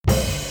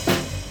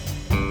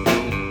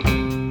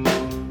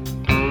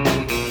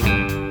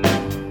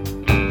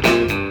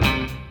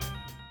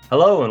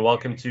Hello and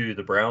welcome to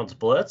the Browns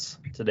Blitz.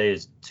 Today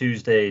is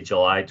Tuesday,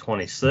 July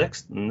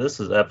 26th, and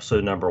this is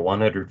episode number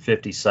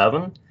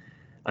 157.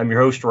 I'm your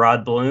host,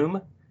 Rod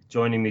Bloom.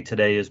 Joining me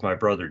today is my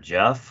brother,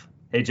 Jeff.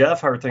 Hey, Jeff,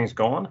 how are things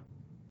going?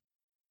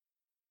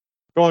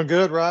 Going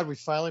good, Rod. We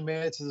finally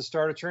made it to the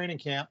start of training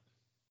camp.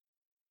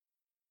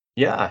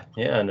 Yeah,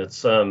 and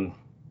it's at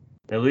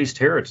least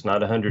here it's not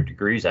 100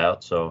 degrees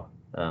out, so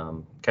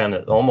kind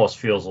of almost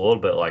feels a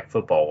little bit like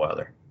football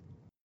weather.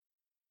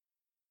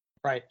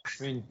 Right.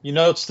 I mean,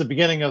 it's the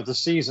beginning of the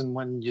season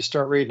when you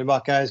start reading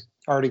about guys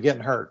already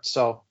getting hurt.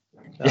 So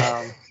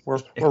we're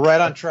right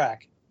on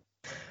track.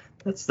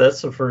 That's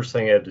the first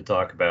thing I had to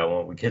talk about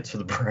when we get to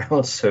the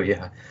Browns. So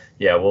yeah,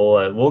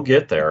 we'll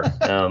get there.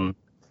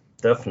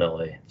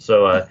 Definitely.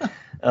 So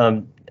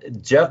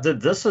Jeff,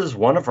 this is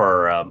one of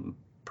our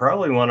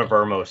probably one of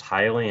our most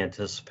highly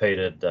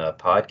anticipated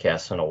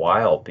podcasts in a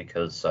while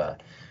because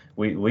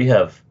we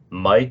have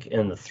Mike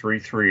in the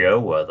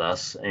 330 with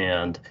us,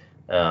 and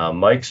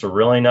Mike's a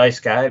really nice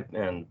guy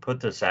and put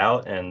this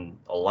out, and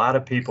a lot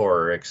of people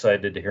are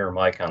excited to hear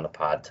Mike on the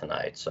pod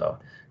tonight. So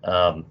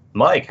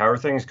Mike, how are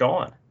things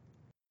going?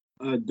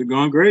 They're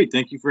going great.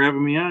 Thank you for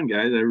having me on,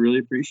 guys. I really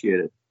appreciate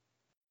it.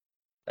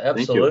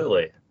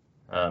 Absolutely.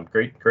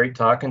 Great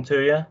talking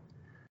to you.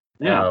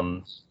 Yeah.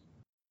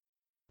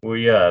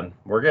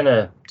 We're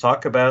gonna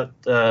talk about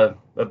a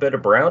bit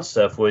of Brown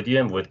stuff with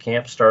you, and with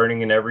camp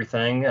starting and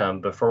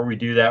everything. Before we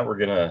do that, we're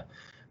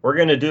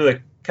gonna do a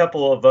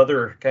couple of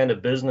other kind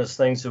of business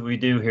things that we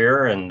do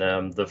here, and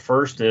the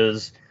first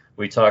is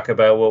we talk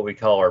about what we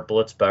call our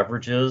Blitz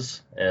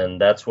beverages, and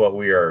that's what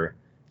we are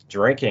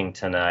drinking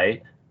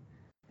tonight.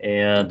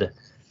 And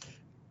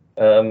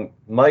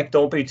Mike,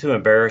 don't be too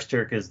embarrassed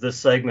here because this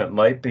segment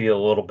might be a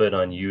little bit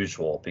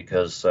unusual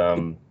because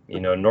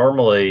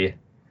normally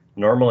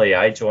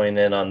I join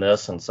in on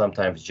this and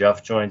sometimes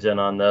Jeff joins in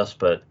on this,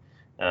 but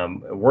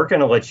we're going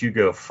to let you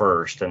go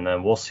first and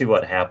then we'll see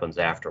what happens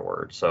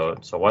afterwards. So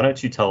why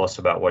don't you tell us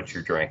about what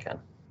you're drinking?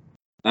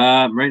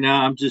 Right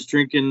now I'm just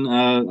drinking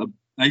a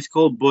ice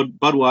cold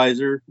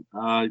Budweiser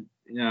out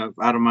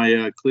of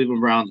my Cleveland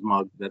Browns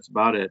mug. That's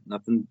about it.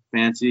 Nothing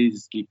fancy,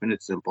 just keeping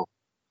it simple.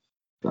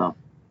 So.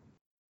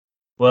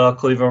 Well,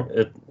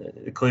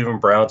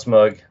 Cleveland Browns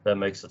mug, that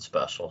makes it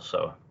special.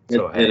 So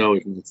it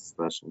always makes it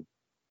special.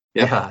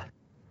 Yep.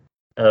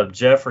 Yeah.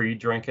 Jeff, are you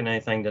drinking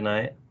anything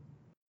tonight?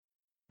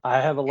 I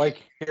have a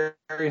Lake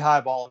Erie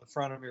highball in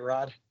front of me,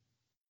 Rod.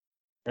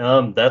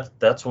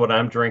 That's what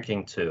I'm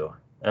drinking too.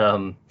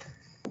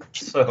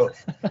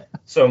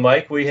 So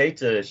Mike, we hate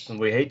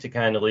to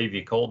kind of leave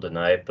you cold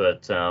tonight,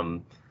 but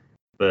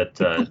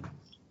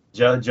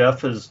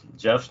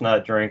Jeff's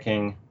not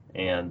drinking,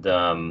 and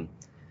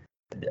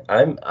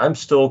I'm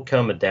still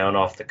coming down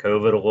off the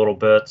COVID a little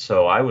bit,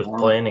 so I was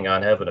planning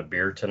on having a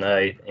beer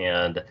tonight,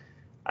 and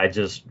I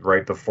just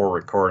right before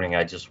recording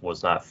I just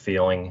was not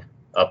feeling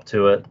up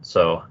to it.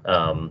 So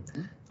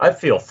I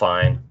feel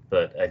fine,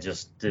 but I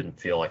just didn't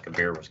feel like a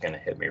beer was going to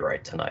hit me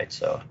right tonight.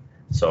 So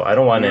I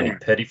don't want any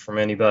pity from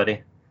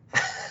anybody. I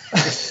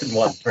just didn't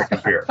want to drink a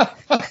beer.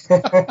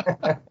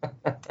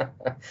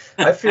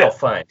 I feel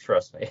fine,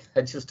 trust me.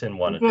 I just didn't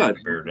want to drink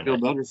a beer tonight. Feel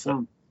better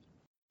soon.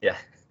 Yeah.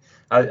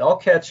 I'll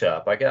catch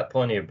up. I got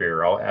plenty of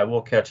beer. I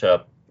will catch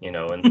up, in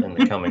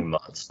the coming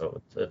months.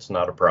 So it's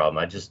not a problem.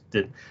 I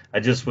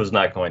just was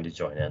not going to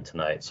join in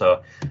tonight.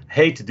 So I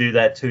hate to do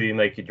that to you,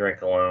 make you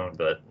drink alone,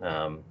 but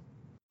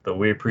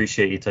we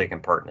appreciate you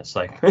taking part in this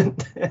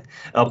segment,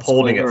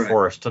 upholding it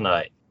for us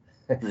tonight.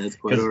 That's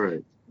quite all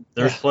right.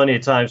 There's plenty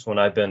of times when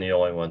I've been the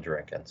only one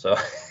drinking. So.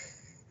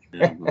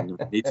 Yeah,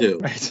 me too.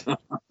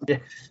 Yeah.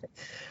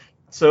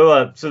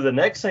 So the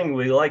next thing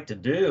we like to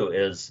do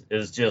is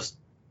just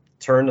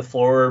turn the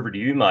floor over to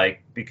you,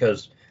 Mike,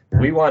 because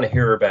we want to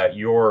hear about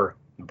your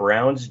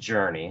Browns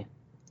journey,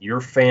 your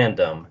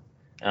fandom,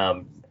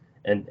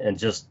 and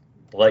just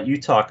let you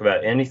talk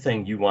about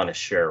anything you want to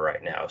share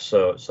right now.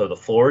 So the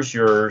floor is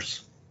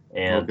yours,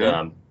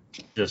 and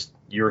just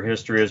your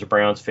history as a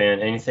Browns fan,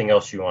 anything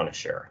else you want to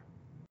share.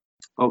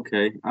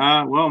 Okay.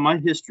 Well, my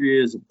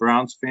history as a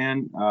Browns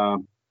fan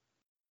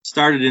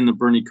started in the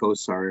Bernie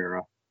Kosar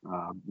era,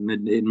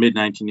 mid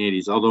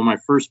 1980s. Although my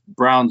first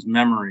Browns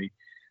memory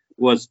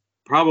was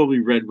probably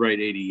Red Right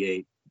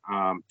 88.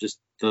 Just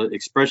the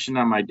expression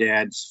on my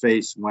dad's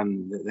face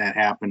when that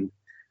happened.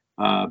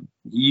 We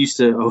used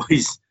to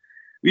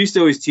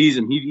always tease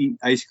him. He'd eat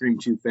ice cream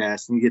too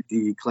fast and get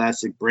the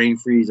classic brain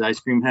freeze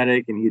ice cream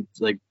headache, and he'd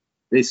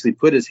basically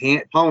put his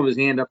palm of his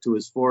hand up to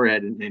his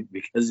forehead, and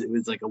because it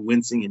was like a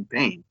wincing in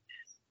pain.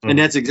 And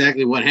that's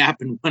exactly what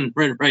happened when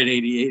Red Right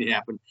 88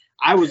 happened.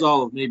 I was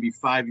all of maybe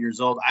 5 years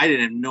old. I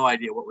didn't have no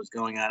idea what was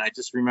going on. I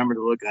just remember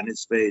the look on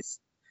his face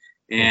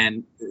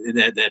and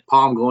that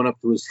palm going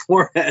up to his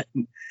forehead.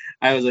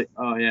 I was like,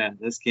 oh yeah,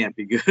 this can't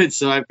be good.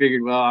 So I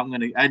figured, well,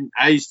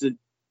 I used to,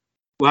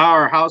 well, how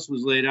our house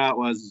was laid out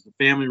was the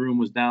family room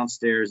was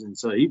downstairs. And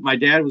so my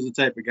dad was the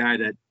type of guy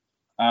that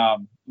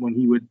when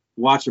he would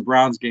watch a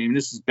Browns game,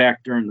 this is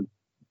back during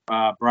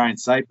the Brian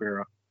Sipe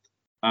era,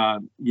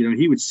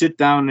 he would sit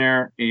down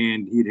there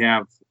and he'd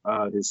have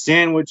his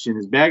sandwich and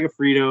his bag of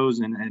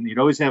Fritos, and he'd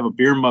always have a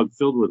beer mug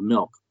filled with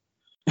milk.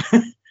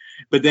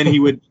 But then he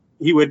would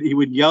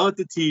yell at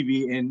the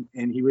TV,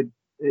 and he would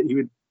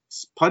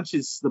punch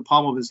the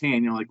palm of his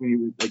hand, like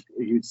when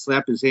he would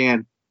slap his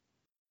hand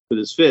with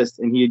his fist,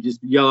 and he'd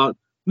just yell out,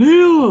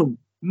 "Nail him!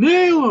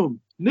 Nail him!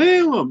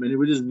 Nail him!" And it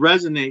would just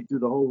resonate through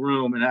the whole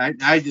room. And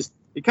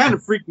it kind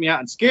of freaked me out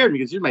and scared me,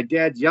 because here's my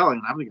dad yelling,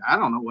 and I'm like, I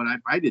don't know what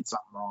I did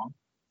something wrong.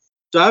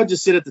 So I would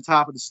just sit at the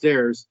top of the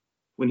stairs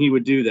when he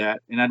would do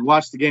that, and I'd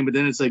watch the game. But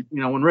then it's like,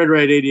 when Red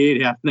Ride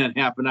 88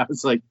 happened, I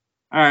was like,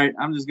 all right,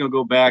 I'm just going to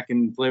go back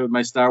and play with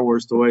my Star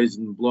Wars toys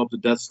and blow up the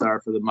Death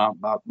Star for the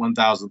about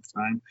 1,000th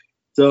time.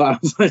 So I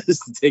was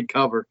just to take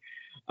cover.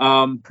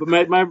 But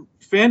my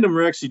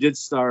fandom actually did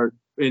start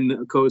in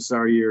the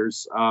COSAR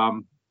years. I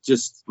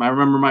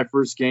remember my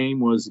first game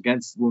was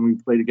when we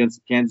played against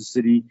the Kansas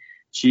City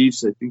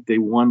Chiefs. I think they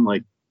won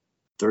like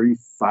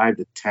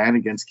 35-10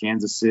 against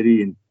Kansas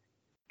City. And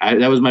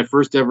that was my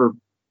first ever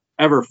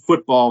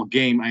football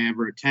game I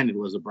ever attended,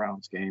 was a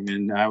Browns game.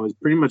 And I was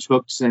pretty much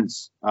hooked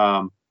since.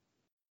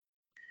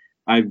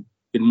 I've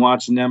been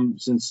watching them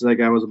since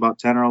I was about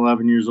 10 or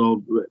 11 years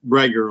old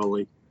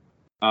regularly.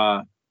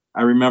 I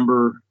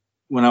remember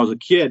when I was a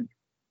kid,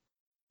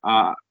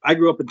 I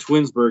grew up in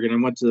Twinsburg, and I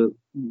went to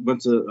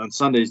on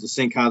Sundays to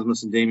St.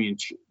 Cosmas and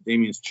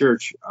Damien's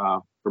Church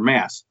for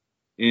Mass.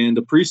 And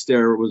the priest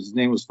there, his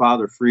name was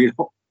Father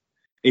Friedel.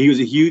 And he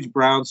was a huge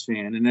Browns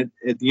fan. And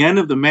at the end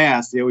of the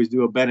Mass, they always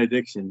do a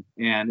benediction.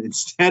 And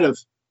instead of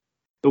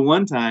the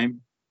one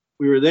time,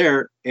 we were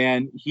there,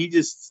 and he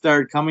just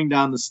started coming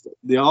down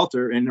the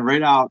altar and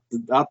right out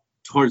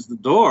towards the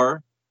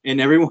door, and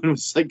everyone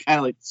was like kind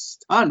of like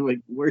stunned, like,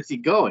 where's he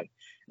going?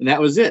 And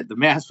that was it. The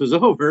Mass was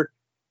over,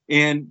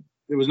 and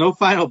there was no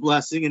final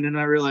blessing. And then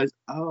I realized,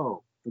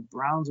 oh, the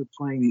Browns are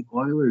playing the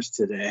Oilers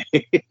today.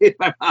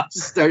 My mom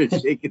just started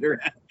shaking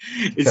her head.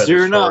 And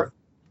sure enough,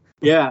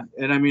 yeah.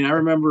 And I mean, I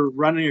remember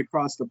running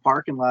across the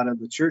parking lot of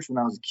the church when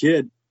I was a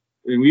kid,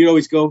 and we'd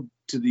always go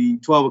to the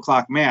 12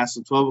 o'clock Mass.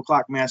 So 12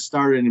 o'clock Mass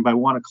started, and by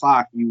 1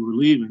 o'clock you were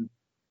leaving.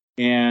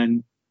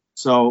 And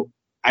so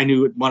I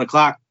knew at 1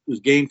 o'clock it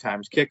was game time, it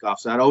was kickoff.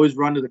 So I'd always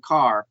run to the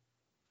car,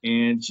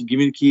 and she'd give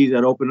me the keys.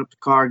 I'd open up the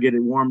car, get it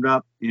warmed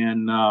up,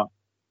 and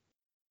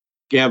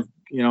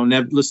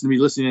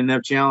listening to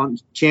Nev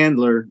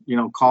Chandler,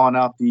 calling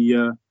out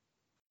the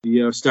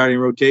starting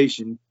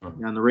rotation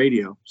on the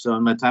radio. So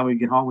by the time we'd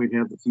get home, we'd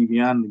have the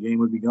TV on, and the game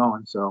would be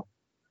going. So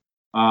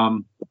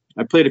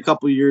I played a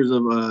couple of years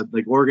of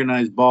like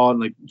organized ball in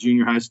like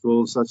junior high school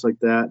and such like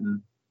that.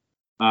 And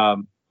I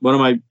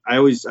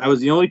was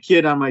the only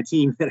kid on my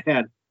team that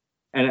had,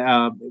 and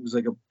it was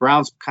like a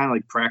Browns kind of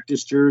like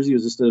practice jersey. It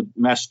was just a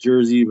mesh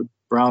jersey with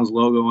Browns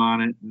logo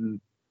on it.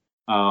 And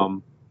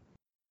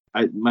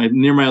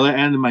near my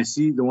end of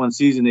the one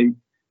season, they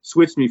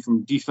switched me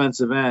from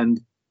defensive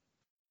end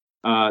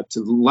to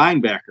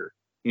linebacker.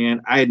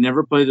 And I had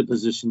never played the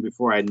position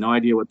before. I had no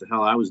idea what the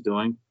hell I was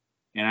doing.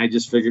 And I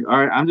just figured, all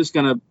right, I'm just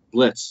going to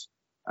blitz.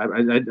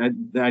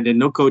 I did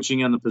no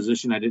coaching on the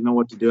position. I didn't know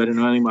what to do. I didn't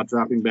know anything about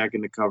dropping back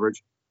into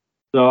coverage.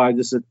 So I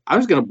just said, I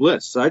was going to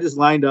blitz. So I just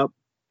lined up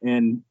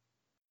and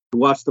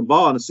watched the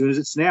ball. And as soon as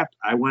it snapped,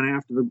 I went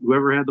after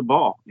whoever had the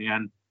ball.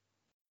 And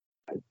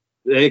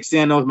the next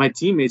thing I know, my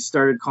teammates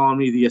started calling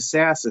me the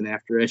assassin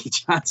after Eddie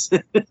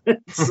Johnson.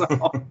 So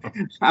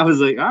I was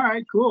like, all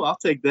right, cool. I'll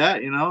take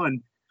that,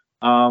 And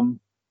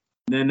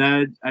then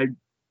I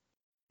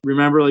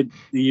remember like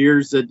the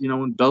years that,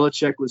 when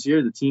Belichick was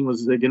here, the team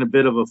was like in a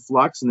bit of a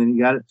flux, and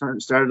then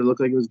started to look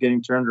like it was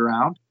getting turned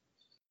around.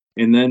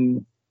 And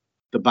then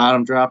the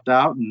bottom dropped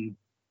out, and,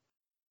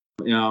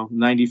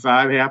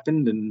 95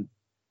 happened, and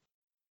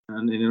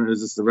it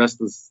was just the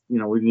rest was,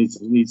 we need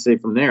to say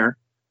from there.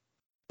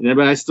 And,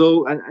 but I've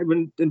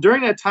been, and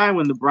during that time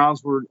when the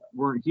Browns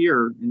weren't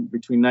here in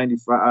between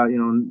 95,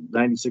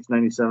 96,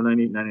 97,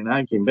 98,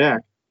 99 came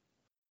back.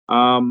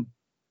 I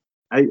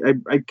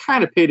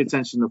kind of paid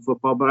attention to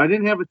football, but I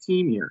didn't have a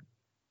team here.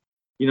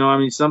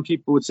 Some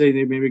people would say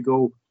they maybe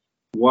go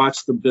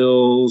watch the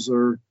Bills,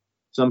 or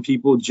some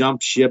people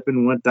jumped ship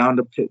and went down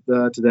to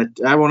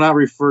that. I will not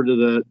refer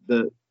to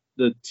the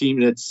team,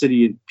 that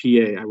city in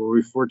PA. I will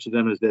refer to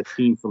them as that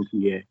team from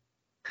PA.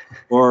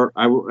 Or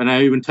I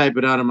even type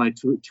it out in my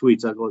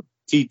tweets. I go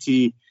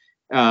TT,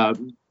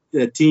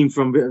 the team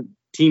from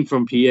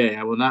PA.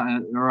 I will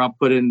not, or I'll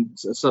put in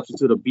a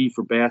substitute of B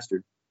for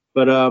bastard.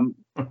 But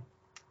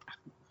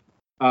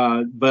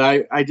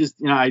I just,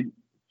 they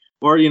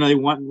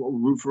want to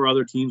root for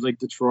other teams like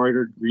Detroit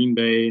or Green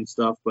Bay and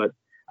stuff, but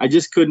I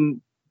just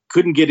couldn't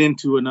get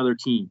into another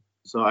team.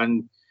 So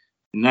in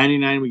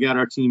 '99 we got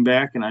our team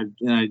back, and I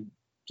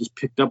just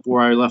picked up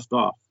where I left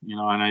off, and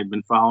I've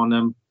been following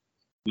them.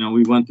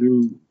 We went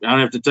through, I don't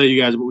have to tell you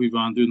guys what we've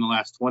gone through in the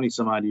last 20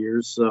 some odd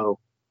years. So,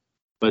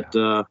 but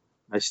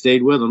I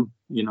stayed with them,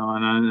 and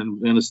I'm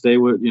going to stay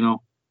with,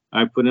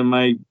 I put in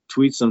my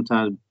tweets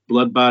sometimes,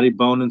 blood, body,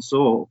 bone, and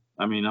soul.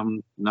 I mean,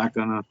 I'm not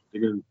I'm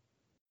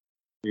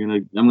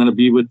going to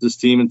be with this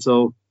team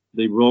until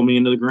they roll me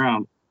into the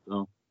ground.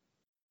 So,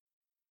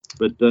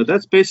 but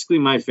that's basically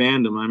my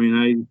fandom. I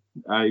mean,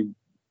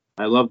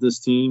 I love this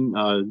team.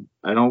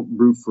 I don't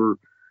root for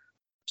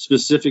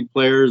specific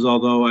players,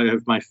 although I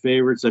have my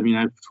favorites. I mean,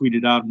 I've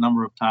tweeted out a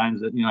number of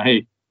times that,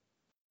 hey,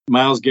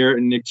 Myles Garrett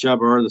and Nick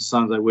Chubb are the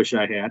sons I wish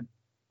I had,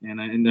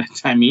 and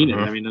I mean it.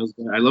 I mean,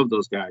 I love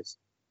those guys.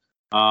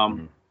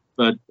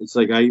 But it's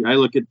like I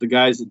look at the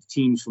guys at the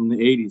teams from the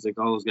 '80s, like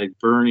all those guys,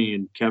 Bernie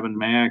and Kevin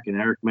Mack and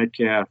Eric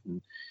Metcalf,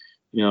 and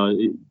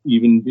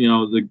even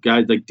the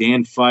guys like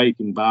Dan Fike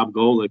and Bob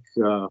Golick.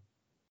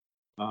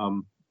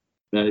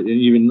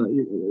 Even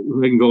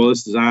we can go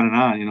list is on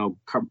and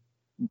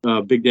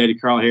on. Big Daddy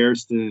Carl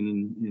Hairston,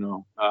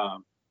 and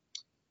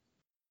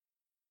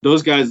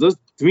those guys.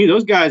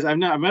 Those guys. I've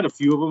met a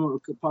few of them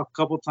a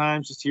couple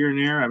times, just here and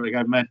there.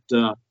 I've met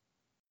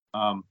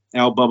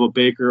Al Bubba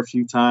Baker a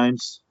few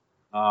times,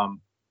 who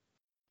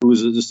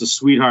was just a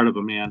sweetheart of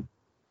a man.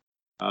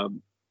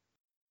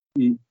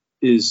 He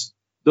is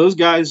those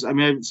guys. I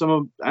mean,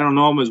 I don't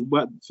know them as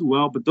too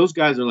well, but those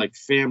guys are like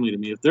family to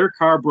me. If their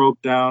car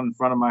broke down in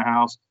front of my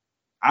house,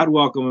 I'd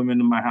welcome them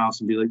into my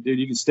house and be like, dude,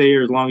 you can stay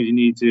here as long as you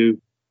need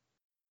to.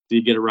 Do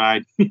you get a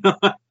ride?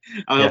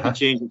 I'll help you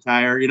change the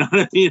tire. You know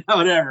what I mean?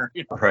 Whatever.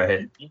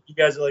 Right. You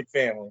guys are like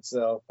family.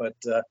 So, but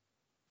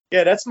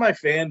yeah, that's my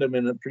fandom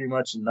in pretty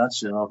much a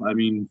nutshell. I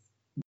mean,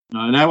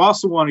 and I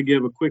also want to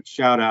give a quick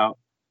shout out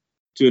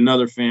to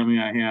another family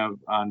I have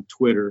on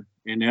Twitter,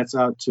 and that's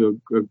out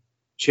to a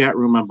chat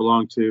room I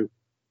belong to.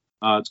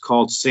 It's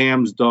called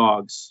Sam's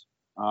Dogs.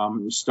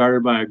 It was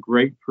started by a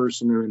great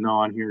person I know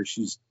on here.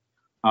 She's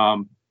a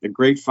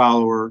great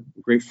follower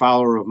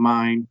of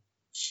mine.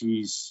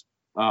 She's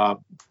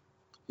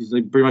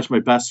like pretty much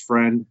my best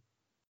friend.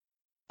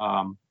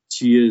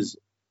 She's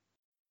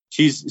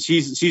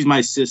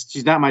my sister.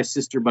 She's not my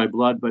sister by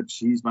blood, but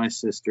she's my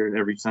sister in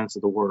every sense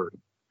of the word.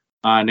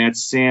 And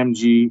that's Sam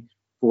G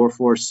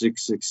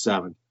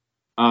 44667.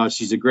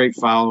 She's a great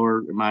follower,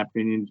 in my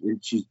opinion.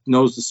 She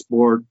knows the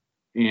sport,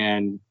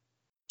 and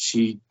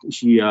she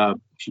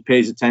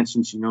pays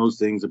attention. She knows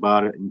things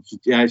about it, and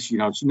she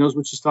knows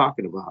what she's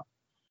talking about.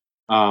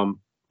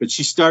 But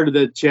she started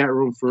that chat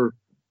room for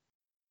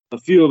a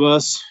few of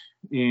us,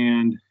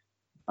 and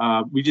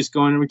we just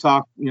go in and we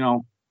talk,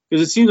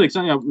 because it seems like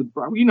something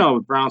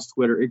with Brown's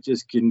Twitter, it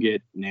just can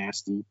get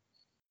nasty.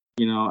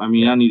 I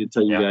mean, I don't need to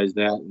tell you guys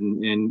that.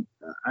 And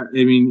I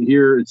mean,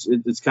 here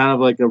it's kind of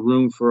like a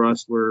room for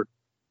us where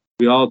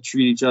we all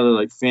treat each other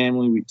like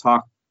family. We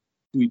talk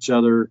to each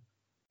other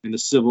in a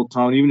civil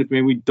tone, even if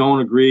maybe we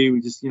don't agree.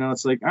 We just,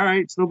 it's like, all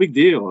right, it's no big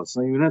deal. It's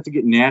like we don't have to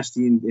get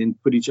nasty and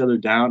put each other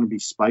down and be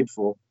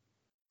spiteful.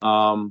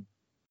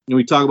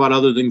 We talk about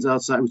other things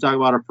outside. We talk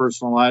about our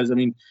personal lives. I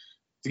mean,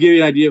 to give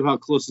you an idea of how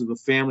close of a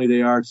family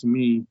they are to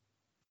me,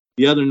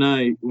 the other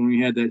night when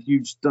we had that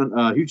huge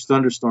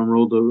thunderstorm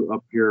rolled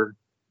up here,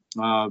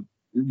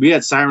 we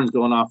had sirens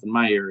going off in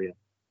my area,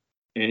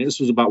 and this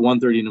was about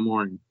 1:30 in the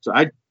morning. So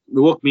it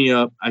woke me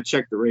up. I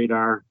checked the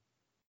radar,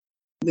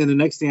 and the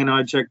next thing I know,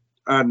 I checked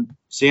on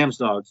Sam's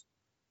Dogs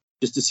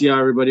just to see how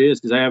everybody is,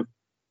 because I have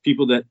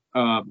people that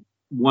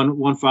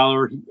one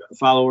follower,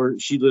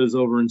 she lives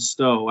over in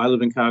Stowe. I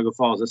live in Cuyahoga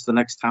Falls. That's the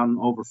next town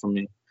over from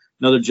me.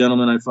 Another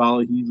gentleman I follow,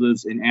 he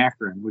lives in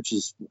Akron, which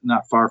is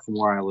not far from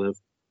where I live.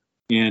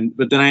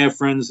 But then I have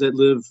friends that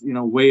live,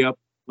 way up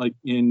like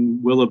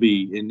in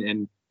Willoughby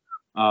and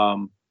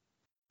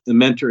the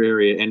Mentor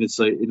area, and it's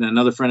like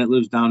another friend that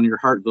lives down near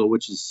Hartville,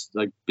 which is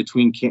like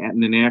between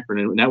Canton and Akron,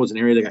 and that was an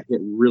area that got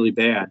hit really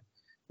bad.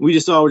 We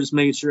just all were just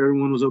making sure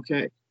everyone was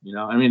okay.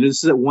 I mean,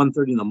 this is at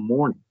 1:30 in the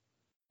morning.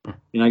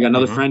 I got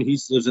another friend, he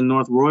lives in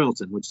North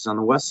Royalton, which is on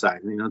the west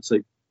side. It's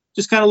like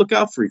just kind of look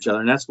out for each other,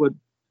 and that's what,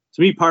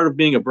 to me, part of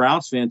being a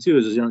Browns fan too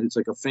is it's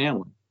like a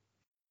family.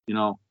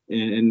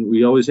 And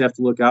we always have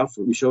to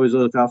we should always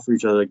look out for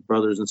each other like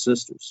brothers and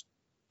sisters.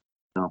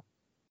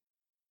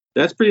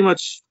 That's pretty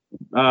much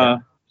my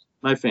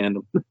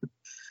fandom.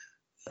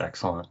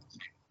 Excellent.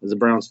 As a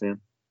Browns fan.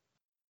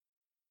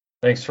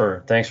 Thanks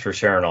for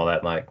sharing all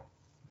that, Mike.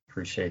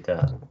 Appreciate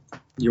that.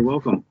 You're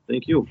welcome.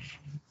 Thank you.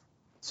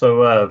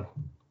 So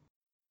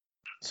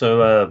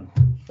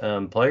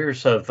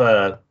players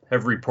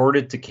have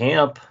reported to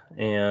camp,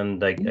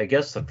 and I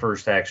guess the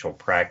first actual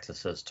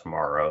practice is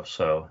tomorrow.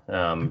 So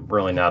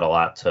really not a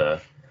lot to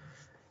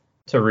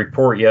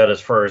report yet as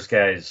far as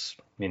guys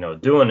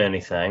doing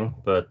anything,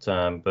 but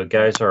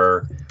guys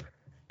are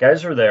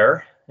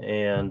there,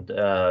 and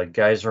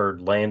guys are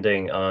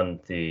landing on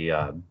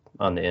the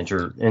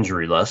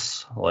injury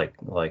lists,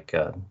 like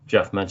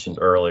Jeff mentioned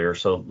earlier.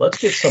 So let's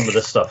get some of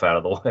this stuff out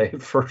of the way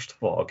first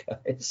of all,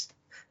 guys,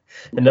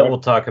 and then we'll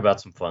talk about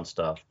some fun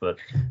stuff. But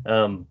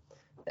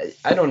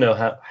I don't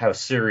know how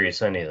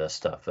serious any of this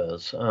stuff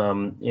is.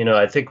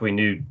 I think we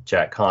knew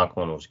Jack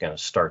Conklin was going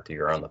to start the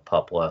year on the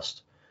PUP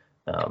list,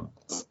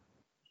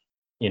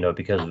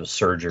 because of his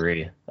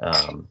surgery.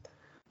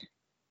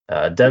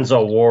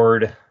 Denzel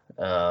Ward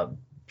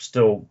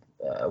still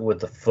with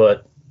the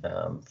foot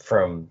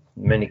from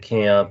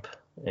minicamp,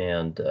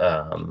 and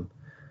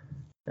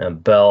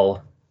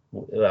Bell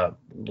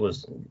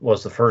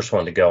was the first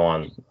one to go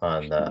on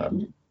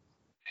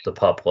the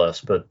PUP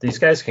list, but these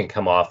guys can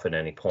come off at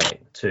any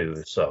point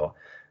too. So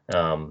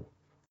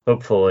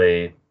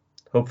hopefully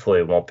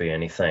it won't be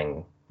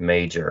anything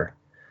major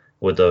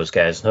with those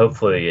guys. And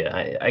hopefully,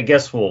 I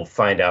guess we'll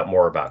find out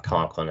more about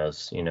Conklin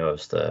as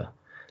the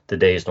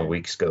days and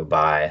weeks go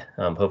by.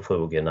 Hopefully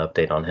we'll get an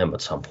update on him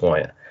at some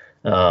point.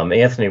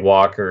 Anthony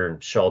Walker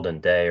and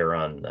Sheldon Day are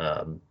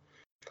on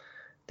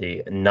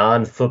the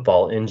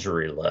non-football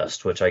injury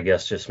list, which I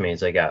guess just means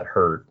they got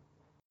hurt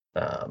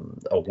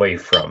away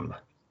from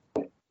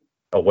camp,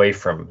 away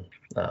from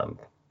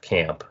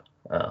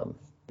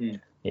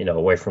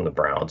the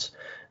Browns.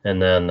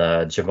 And then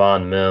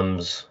Javon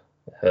Mims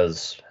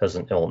has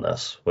an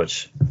illness,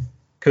 which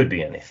could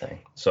be anything.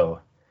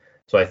 So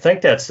I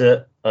think that's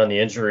it on the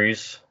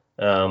injuries.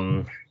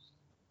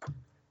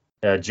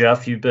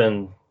 Jeff, you've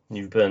been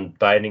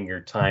biding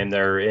your time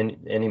there.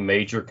 Any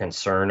major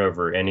concern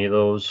over any of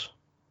those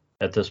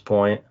at this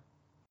point?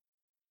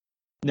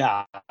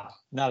 No,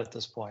 not at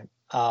this point.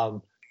 I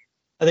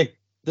think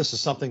this is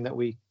something that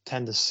we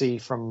tend to see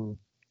from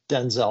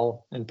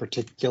Denzel in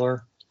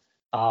particular,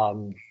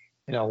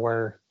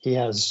 where he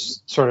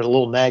has sort of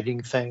little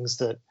nagging things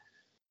that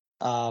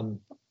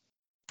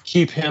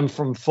keep him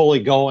from fully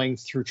going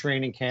through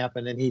training camp,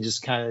 and then he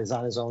just kind of is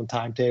on his own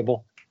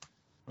timetable,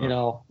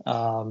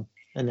 and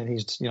then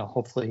he's,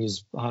 hopefully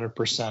he's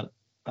 100%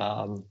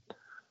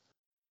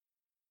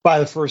 by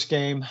the first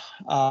game.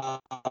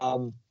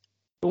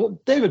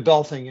 David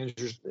Bell thing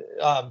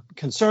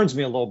concerns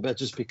me a little bit,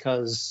 just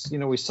because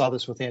we saw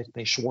this with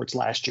Anthony Schwartz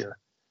last year.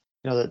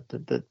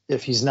 That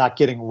if he's not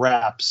getting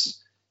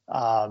reps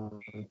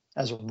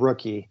as a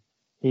rookie,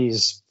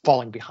 he's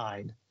falling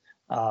behind.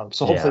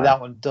 So hopefully that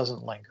one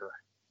doesn't linger.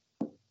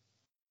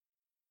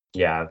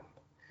 Yeah.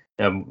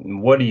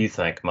 What do you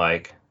think,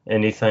 Mike?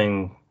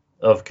 Anything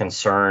of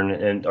concern?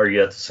 And are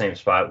you at the same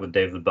spot with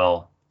David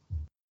Bell?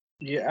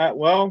 Yeah.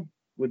 Well,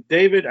 with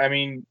David, I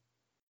mean,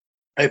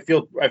 I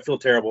feel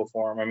terrible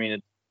for him. I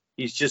mean,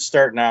 he's just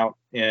starting out,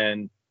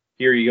 and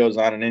here he goes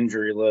on an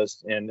injury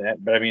list.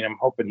 But I mean, I'm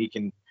hoping he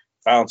can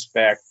bounce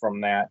back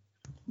from that.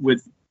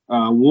 With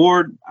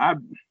Ward,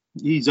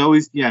 he's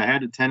always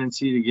had a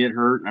tendency to get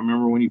hurt. I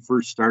remember when he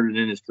first started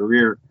in his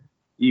career,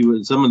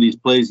 some of these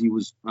plays he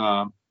was.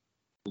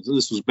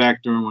 This was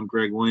back during when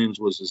Greg Williams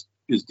was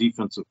his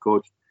defensive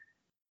coach.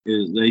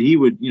 Is that he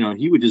would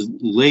just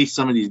lay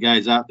some of these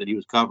guys out that he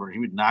was covering. He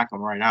would knock them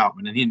right out,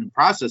 and then in the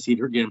process he'd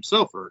get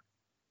himself hurt.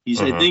 He's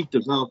I think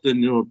developed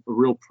into a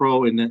real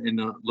pro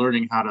in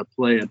learning how to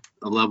play at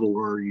a level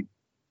where you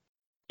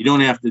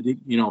don't have to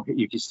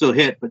you can still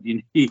hit, but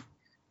you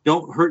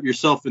don't hurt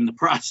yourself in the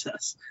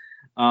process.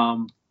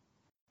 I'm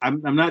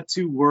not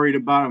too worried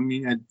about him. I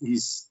mean,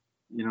 he's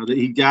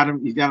he got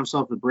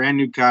himself a brand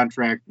new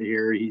contract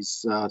here.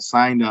 He's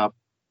signed up.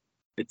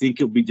 I think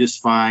he'll be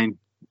just fine.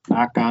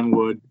 Knock on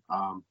wood.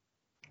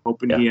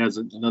 Hoping he has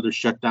another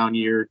shutdown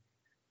year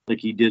like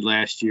he did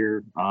last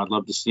year. I'd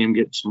love to see him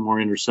get some more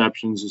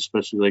interceptions,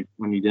 especially like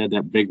when he did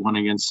that big one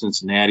against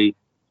Cincinnati,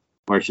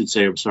 or I should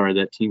say, I'm sorry,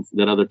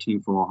 that other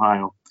team from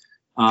Ohio.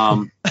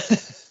 And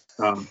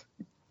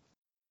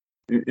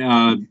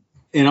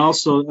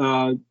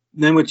also,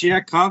 then with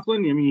Jack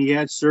Conklin, I mean, he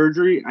had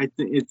surgery. I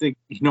think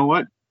you know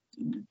what?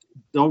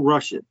 Don't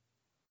rush it.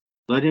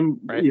 Let him.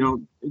 Right. We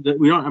don't.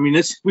 I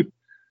mean,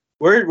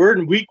 we're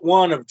in week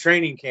 1 of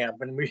training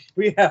camp, and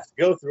we have to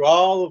go through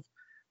all of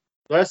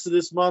the rest of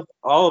this month,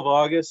 all of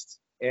August,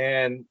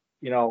 and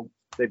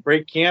they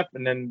break camp,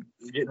 and then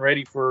we're getting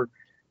ready for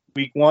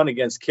week 1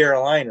 against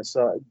Carolina.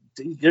 So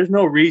there's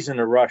no reason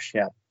to rush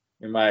him,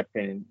 in my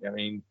opinion. I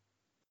mean,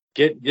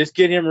 get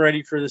him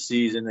ready for the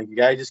season. The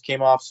guy just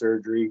came off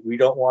surgery. We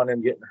don't want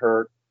him getting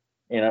hurt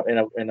in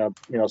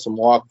some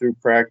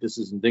walkthrough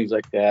practices and things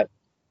like that.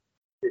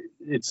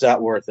 It's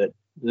not worth it.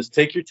 Just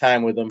take your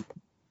time with him,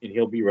 and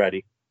he'll be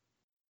ready.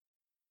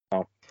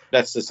 So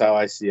that's just how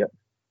I see it.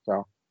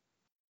 So,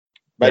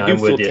 but I do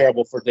feel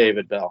terrible for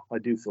David Bell. I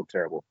do feel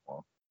terrible for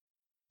him.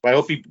 But I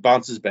hope he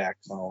bounces back.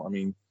 So I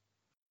mean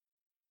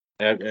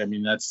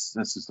that's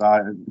just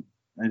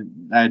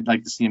I'd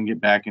like to see him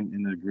get back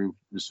in the groove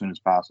as soon as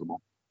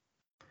possible.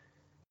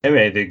 I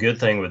mean, the good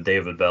thing with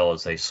David Bell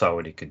is they saw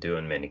what he could do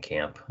in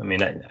minicamp. I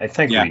mean, I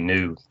think we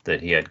knew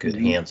that he had good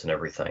hands and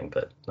everything,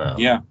 but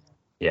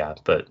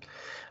but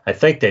I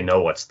think they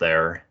know what's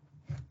there.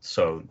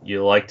 So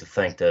you like to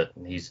think that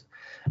he's,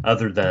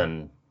 other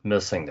than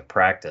missing the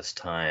practice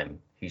time,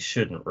 he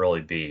shouldn't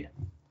really be,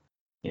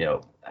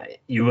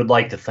 you would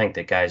like to think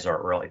that guys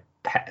aren't really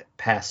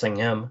passing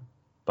him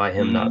by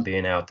him not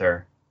being out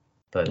there,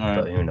 but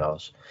who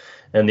knows?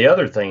 And the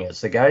other thing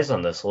is the guys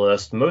on this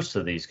list, most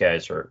of these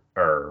guys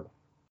are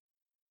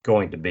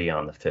going to be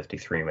on the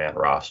 53-man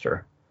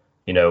roster,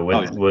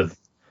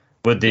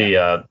 with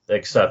the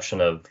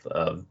exception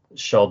of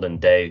Sheldon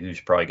Day,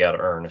 who's probably got to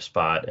earn a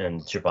spot,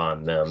 and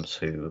Javon Mims,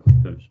 who's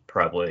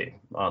probably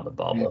on the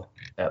bubble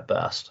at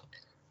best.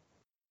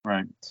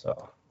 Right.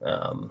 So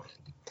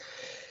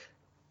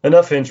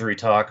enough injury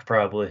talk,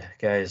 probably,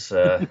 guys.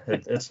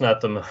 It's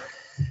not the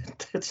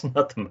it's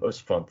not the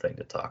most fun thing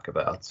to talk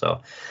about.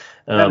 So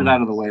Get it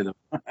out of the way, though.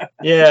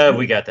 yeah,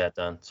 we got that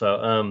done.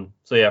 So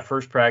yeah,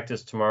 first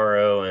practice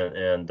tomorrow,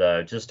 and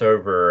just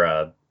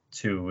over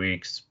 2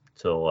 weeks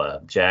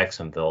till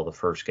Jacksonville, the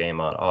first game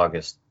on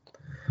August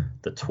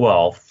the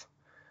 12th,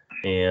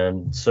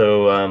 and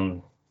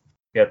so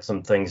got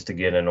some things to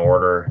get in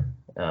order.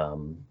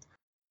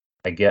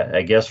 I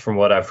guess from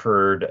what I've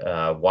heard,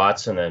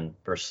 Watson and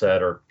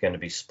Brissett are going to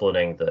be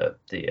splitting the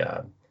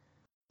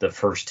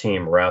first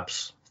team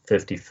reps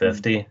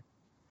 50-50.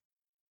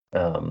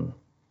 I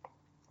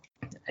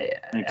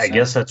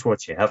guess that's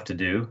what you have to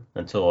do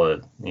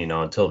until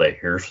they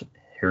hear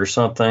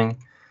something.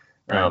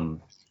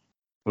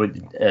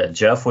 Right.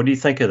 Jeff, what do you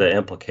think of the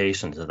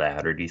implications of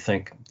that, or do you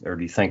think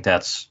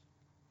that's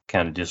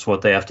kind of just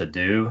what they have to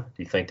do?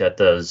 Do you think that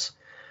does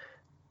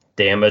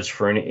damage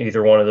for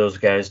either one of those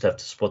guys to have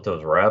to split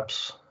those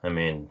reps? I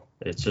mean,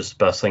 it's just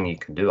the best thing you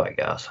can do, I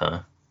guess, huh?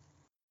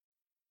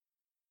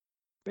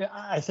 Yeah,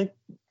 I think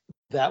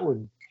that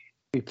would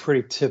be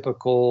pretty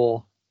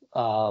typical.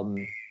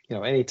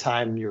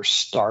 Anytime your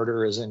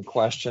starter is in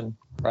question,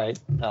 right?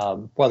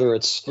 Whether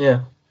it's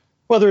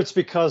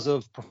because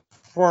of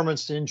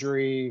performance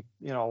injury,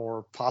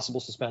 or possible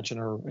suspension,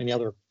 or any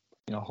other,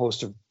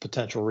 host of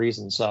potential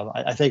reasons.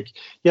 I think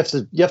you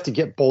have to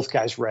get both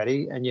guys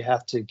ready, and you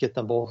have to get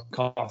them both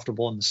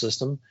comfortable in the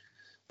system.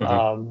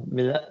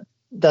 Mm-hmm.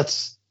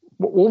 That's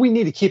what we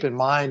need to keep in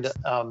mind,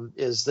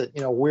 is that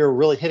we're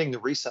really hitting the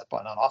reset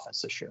button on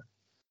offense this year.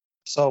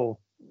 So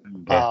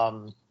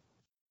no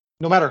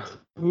matter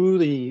who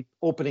the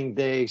opening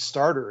day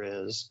starter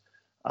is,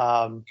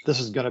 this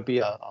is going to be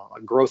a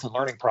growth and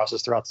learning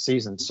process throughout the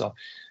season. So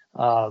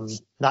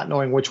not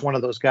knowing which one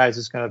of those guys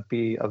is going to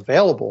be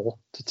available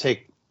to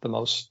take the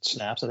most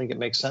snaps, I think it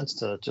makes sense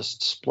to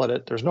just split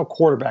it. There's no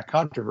quarterback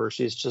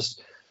controversy. It's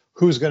just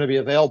who's going to be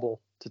available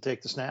to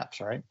take the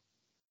snaps, right?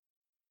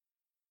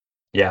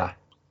 Yeah.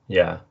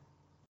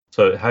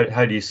 So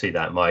how do you see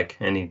that, Mike?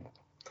 Any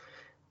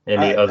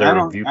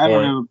other viewpoint? I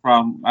don't have a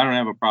problem. I don't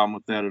have a problem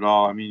with that at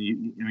all. I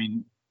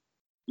mean,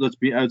 let's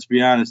be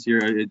honest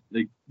here.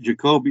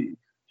 Jacoby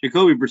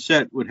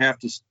Brissett would have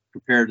to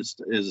prepare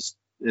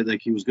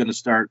like he was going to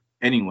start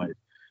anyway.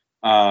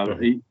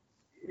 And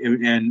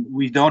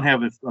we don't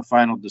have a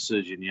final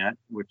decision yet,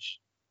 which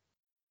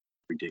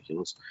is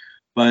ridiculous.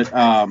 But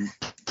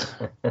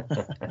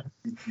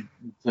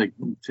it's like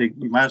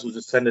you might as well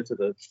just send it to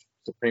the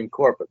Supreme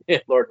Court. But yeah,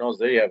 Lord knows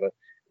they have a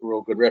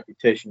real good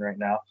reputation right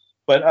now.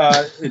 But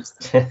it's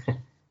yeah,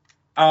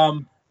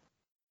 I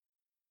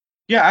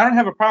don't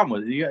have a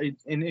problem with it.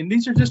 And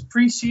these are just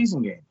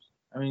preseason games.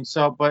 I mean,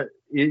 but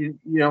we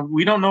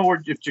don't know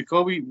if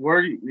Jacoby,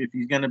 if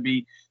he's going to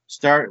be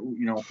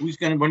when he's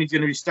going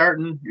to be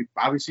starting.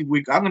 Obviously,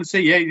 I'm going to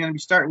say, yeah, he's going to be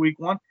starting week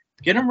 1.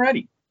 Get him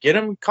ready, get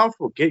him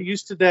comfortable, get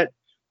used to that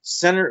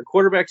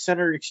quarterback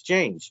center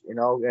exchange, and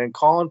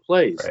calling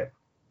plays.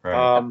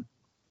 Right.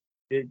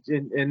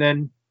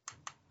 And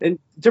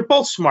they're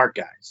both smart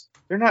guys.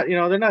 They're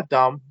not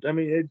dumb. I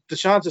mean,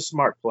 Deshaun's a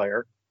smart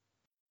player.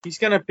 He's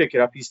going to pick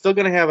it up. He's still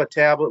going to have a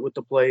tablet with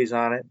the plays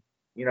on it,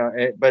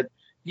 but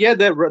yeah,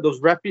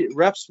 those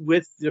reps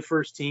with the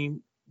first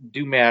team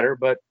do matter.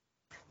 But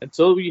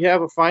until we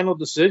have a final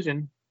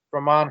decision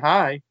from on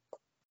high,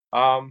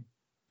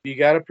 you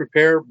got to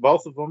prepare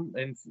both of them.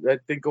 And I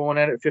think going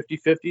at it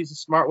 50-50 is a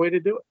smart way to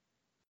do it.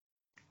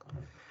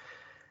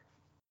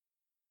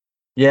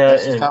 Yeah,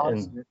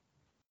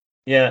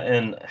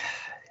 and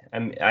I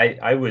mean,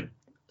 I would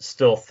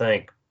still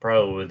think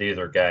probably with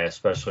either guy,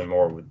 especially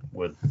more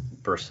with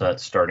Brissett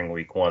starting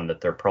week 1,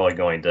 that they're probably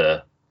going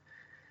to,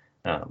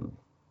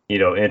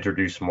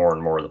 introduce more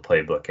and more of the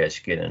playbook as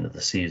you get into the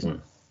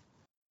season.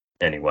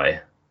 Anyway,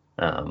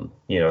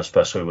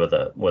 especially with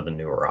a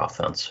newer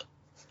offense.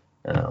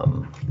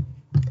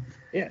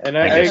 Yeah, and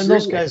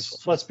those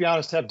guys, let's be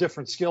honest, have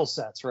different skill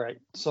sets, right?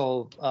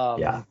 So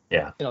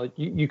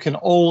you can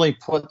only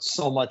put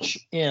so much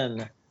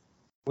in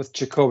with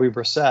Jacoby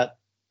Brissett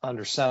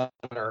under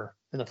center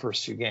in the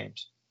first 2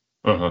 games.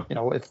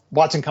 If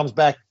Watson comes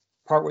back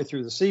partway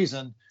through the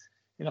season,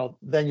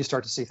 then you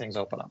start to see things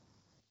open up.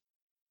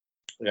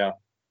 Yeah,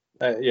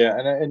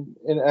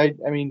 and I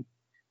mean,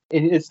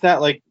 it's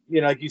not like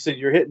like you said,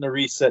 you're hitting the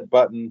reset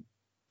button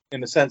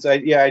in the sense.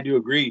 I do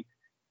agree.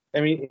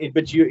 I mean,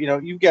 but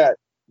you've got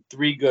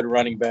 3 good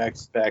running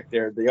backs back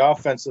there. The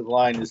offensive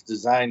line is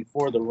designed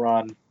for the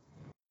run,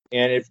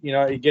 and if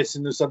it gets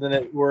into something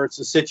where it's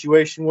a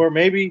situation where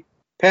maybe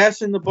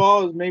passing the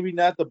ball is maybe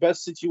not the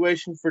best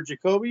situation for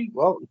Jacoby,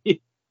 well,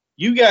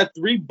 you got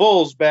 3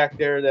 bulls back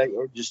there that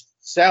are just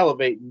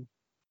salivating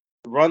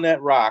to run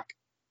that rock.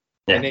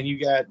 Yeah. And then you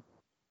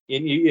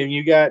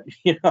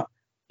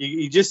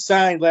just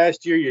signed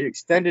last year. You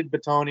extended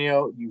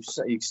Batonio. You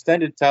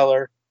extended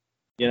Teller.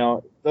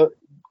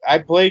 I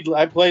played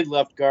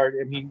left guard.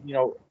 I mean,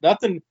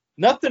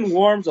 nothing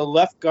warms a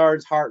left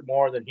guard's heart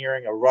more than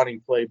hearing a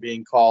running play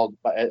being called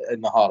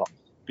in the huddle,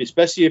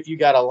 especially if you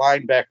got a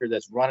linebacker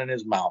that's running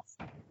his mouth,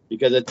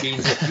 because it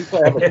means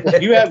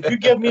if you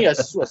give me a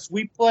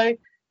sweep play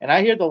and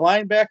I hear the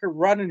linebacker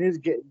running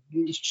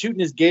he's shooting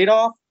his gate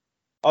off,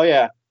 oh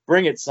yeah,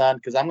 bring it, son,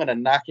 because I'm gonna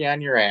knock you on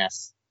your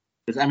ass.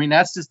 Because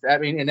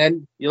and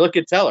then you look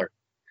at Teller,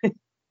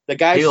 the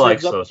guy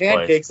serves up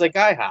pancakes like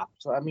IHOP.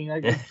 So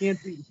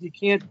you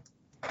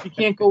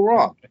can't go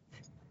wrong.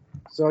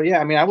 So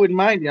yeah, I wouldn't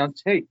mind,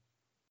 hey,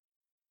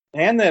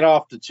 hand that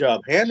off to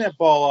Chubb, hand that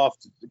ball off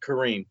to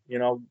Kareem,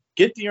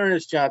 get the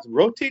Ernest Johnson,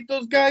 rotate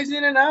those guys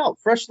in and out.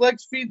 Fresh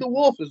legs feed the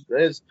wolf,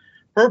 as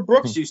Herb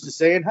Brooks used to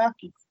say in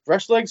hockey.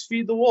 Fresh legs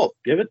feed the wolf.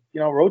 Give it,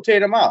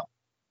 rotate them out.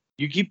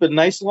 You keep a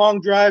nice long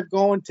drive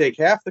going, take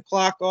half the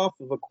clock off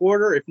of a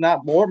quarter, if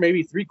not more,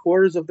 maybe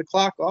 3/4 of the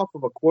clock off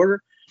of a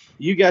quarter.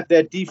 You got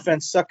that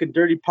defense sucking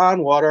dirty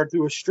pond water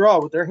through a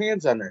straw with their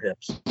hands on their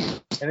hips.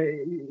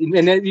 And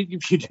then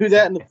if you do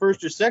that in the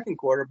first or second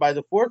quarter, by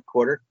the fourth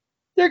quarter,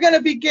 they're going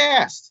to be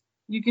gassed.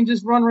 You can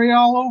just run right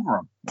all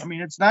over them.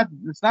 It's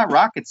not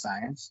rocket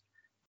science.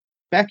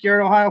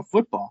 Backyard Ohio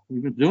football.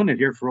 We've been doing it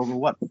here for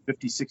over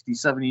 50, 60,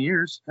 70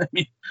 years.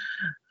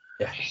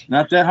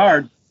 Not that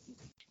hard.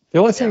 The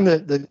only thing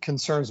that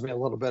concerns me a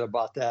little bit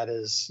about that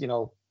is,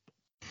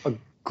 a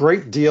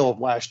great deal of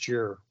last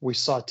year, we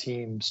saw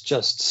teams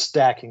just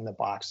stacking the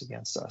box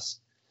against us.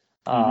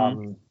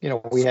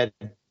 We had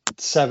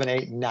 7,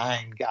 8,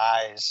 9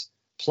 guys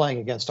playing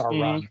against our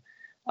run.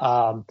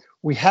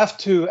 We have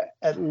to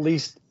at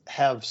least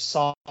have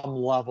some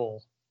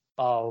level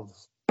of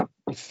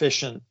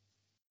efficient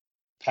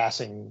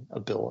passing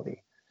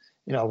ability,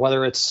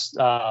 whether it's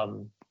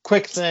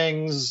quick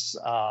things,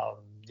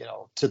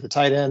 to the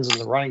tight ends and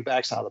the running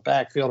backs out of the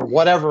backfield, or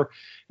whatever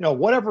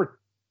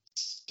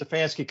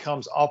Stefanski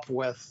comes up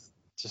with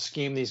to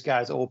scheme these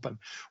guys open.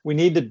 We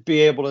need to be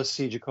able to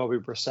see Jacoby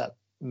Brissett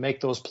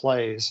make those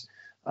plays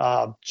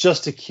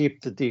just to keep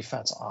the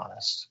defense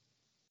honest.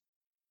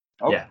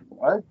 Okay.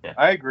 Yeah.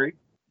 I agree.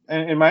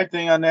 And my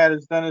thing on that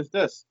is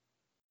this.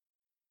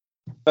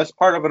 Best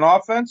part of an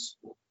offense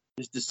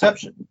is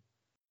deception.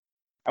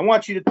 I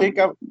want you to think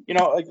of,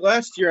 like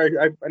last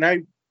year,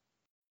 I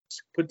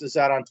put this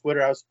out on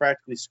Twitter. I was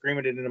practically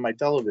screaming it into my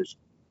television.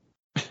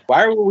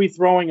 Why were we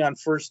throwing on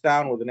first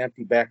down with an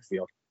empty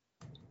backfield?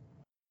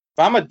 If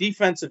I'm a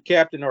defensive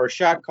captain or a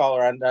shot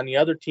caller on the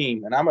other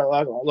team, and I'm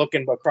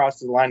looking across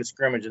the line of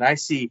scrimmage, and I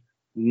see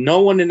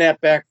no one in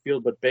that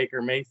backfield but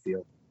Baker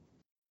Mayfield,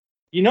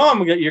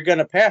 you're going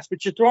to pass,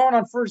 but you're throwing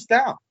on first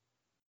down.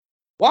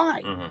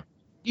 Why? Mm-hmm.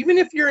 Even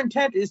if your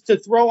intent is to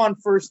throw on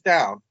first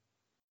down,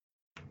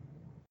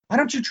 why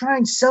don't you try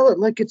and sell it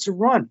like it's a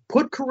run?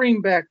 Put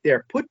Kareem back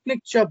there. Put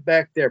Nick Chubb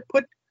back there.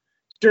 Put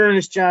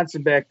Ernest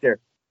Johnson back there.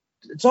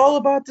 It's all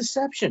about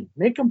deception.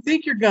 Make them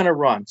think you're going to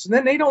run. So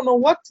then they don't know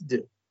what to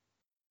do.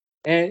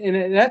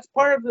 And that's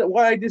part of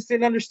why I just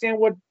didn't understand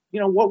what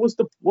was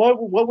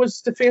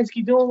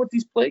Stefanski doing with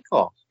these play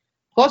calls.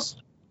 Plus,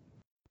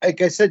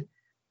 like I said,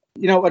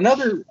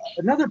 another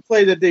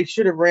play that they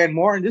should have ran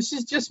more, and this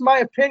is just my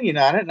opinion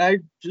on it, and I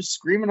just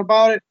screaming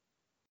about it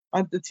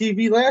on the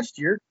TV last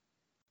year,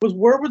 was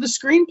where were the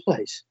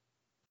screenplays?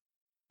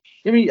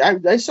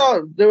 I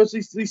saw there was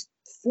at least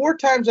 4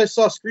 times I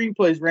saw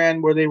screenplays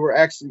ran where they were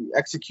actually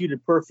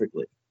executed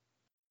perfectly,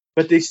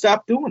 but they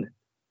stopped doing it.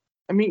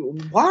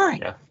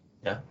 Why?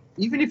 Yeah.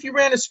 Even if you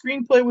ran a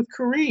screenplay with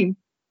Kareem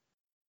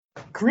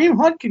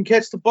Hunt can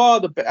catch the ball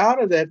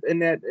out of that in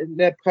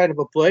that kind of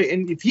a play,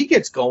 and if he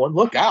gets going,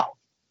 look out.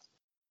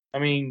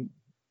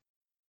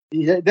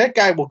 That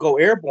guy will go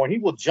airborne. He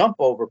will jump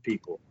over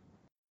people.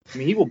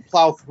 He will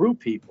plow through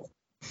people.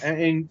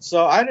 And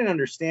so I didn't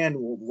understand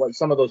what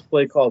some of those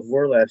play calls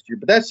were last year,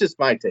 but that's just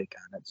my take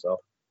on it. So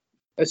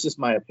that's just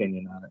my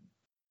opinion on it.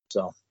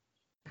 So,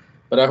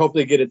 but I hope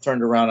they get it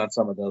turned around on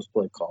some of those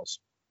play calls.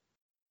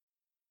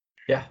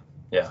 Yeah,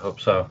 I hope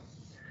so.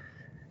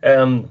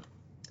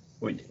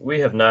 We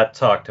have not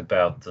talked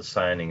about the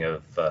signing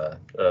of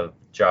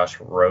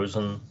Josh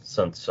Rosen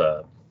since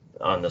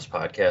on this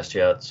podcast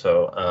yet.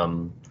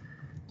 So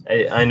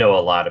I know a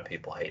lot of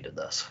people hated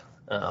this.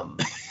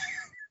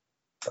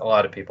 A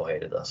lot of people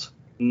hated this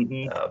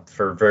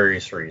for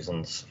various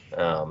reasons.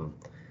 And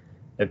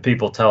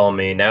people telling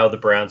me now the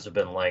Browns have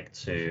been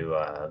linked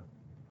to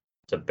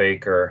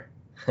Baker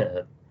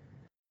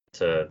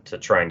to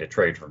trying to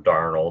trade for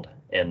Darnold,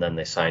 and then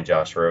they signed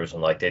Josh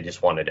Rosen like they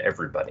just wanted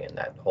everybody in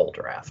that whole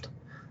draft.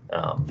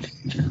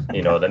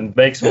 That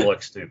makes him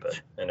look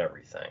stupid and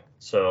everything.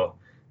 So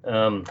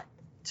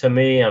to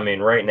me,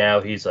 right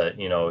now he's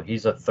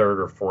a third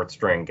or fourth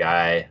string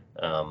guy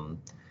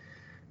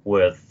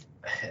with.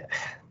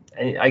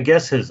 I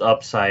guess his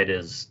upside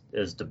is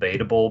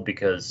debatable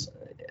because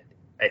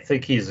I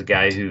think he's a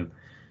guy who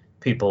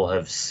people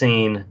have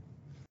seen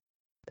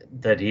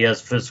that he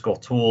has physical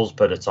tools,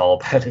 but it's all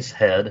about his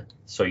head.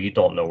 So you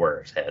don't know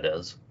where his head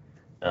is.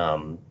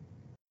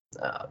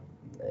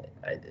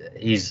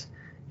 He's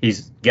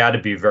got to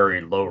be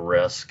very low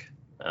risk,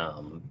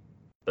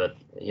 but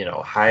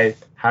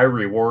high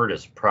reward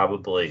is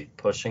probably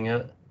pushing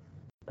it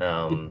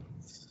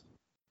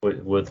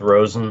with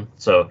Rosen.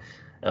 So.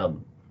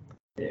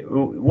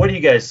 What do you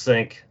guys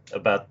think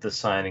about the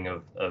signing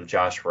of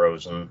Josh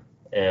Rosen?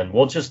 and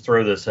we'll just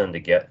throw this in to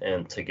get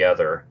in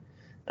together.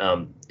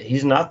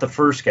 He's not the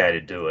first guy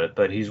to do it,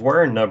 but he's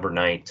wearing number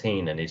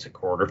 19 and he's a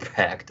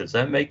quarterback. Does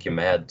that make you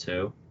mad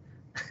too?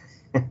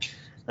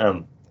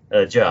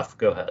 Jeff,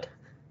 go ahead.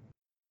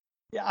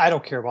 Yeah, I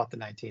don't care about the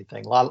 19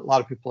 thing. A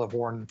lot of people have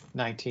worn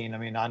 19. I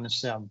mean,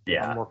 honestly, I'm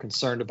more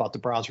concerned about the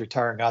Browns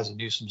retiring Ozzie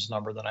Newsome's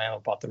number than I am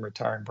about them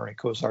retiring Bernie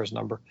Kosar's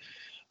number.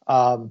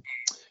 When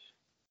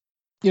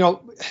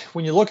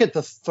you look at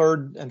the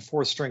third and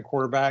fourth string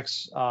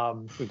quarterbacks,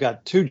 we've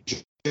got two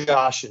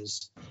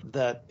Joshes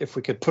that, if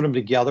we could put them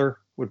together,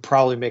 would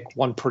probably make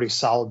one pretty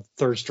solid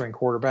third string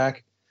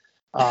quarterback.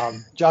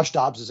 Josh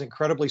Dobbs is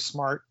incredibly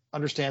smart,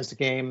 understands the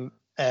game,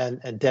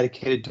 and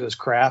dedicated to his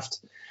craft,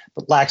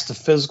 but lacks the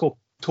physical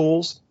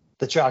tools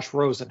that Josh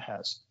Rosen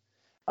has.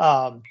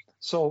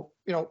 So,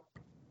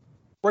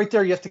 right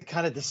there, you have to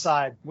kind of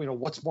decide,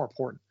 what's more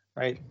important,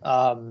 right?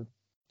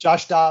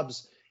 Josh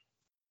Dobbs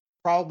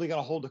probably going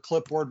to hold the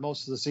clipboard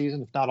most of the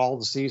season, if not all of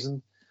the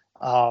season,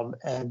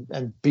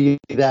 and be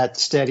that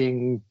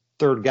steadying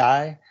third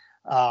guy.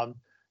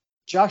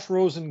 Josh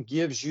Rosen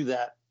gives you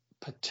that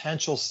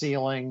potential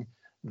ceiling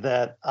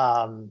that,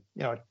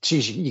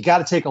 you got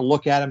to take a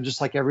look at him,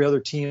 just like every other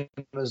team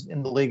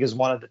in the league has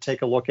wanted to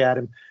take a look at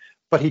him,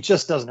 but he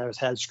just doesn't have his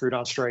head screwed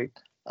on straight.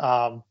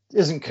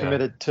 Isn't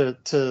committed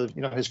to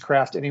his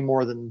craft any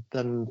more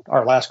than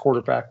our last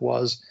quarterback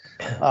was.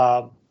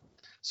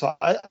 So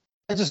I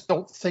just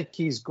don't think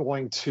he's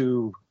going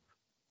to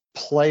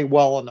play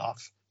well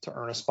enough to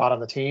earn a spot on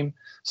the team.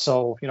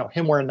 So,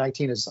 him wearing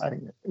 19 is, I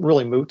think,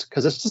 really moot,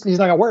 because he's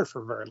not going to wear it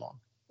for very long.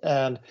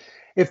 And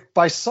if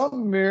by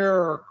some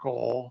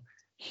miracle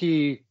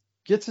he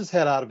gets his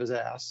head out of his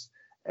ass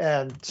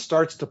and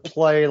starts to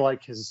play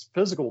like his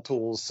physical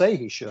tools say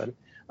he should,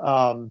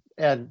 and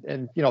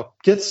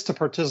gets to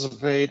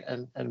participate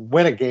and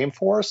win a game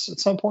for us at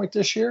some point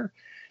this year,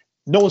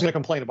 no one's going to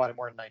complain about him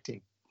wearing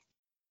 19.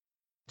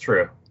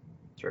 True.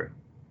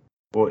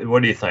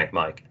 What do you think,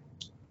 Mike?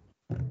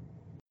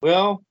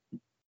 Well,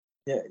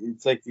 yeah,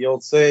 it's like the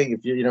old saying: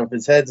 if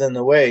his head's in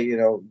the way,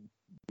 the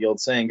old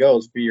saying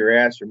goes, "For your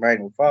ass, your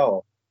mind will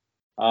follow."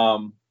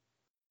 My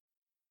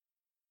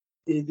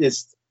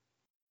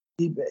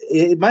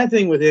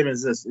thing with him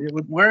is this: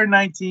 wearing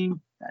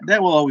 19,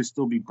 that will always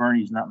still be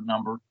Bernie's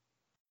number.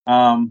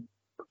 But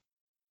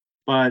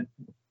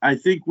I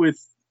think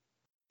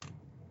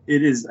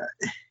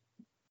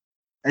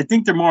I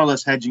think they're more or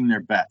less hedging their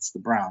bets. The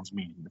Browns,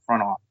 meaning the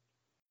front office,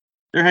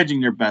 they're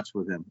hedging their bets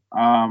with him.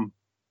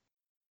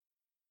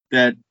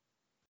 That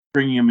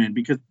bringing him in,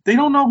 because they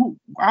don't know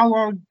how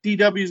long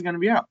DW is going to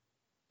be out.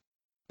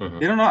 Mm-hmm.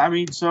 They don't know. I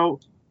mean, so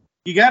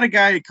you got a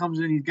guy that comes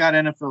in, he's got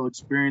NFL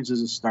experience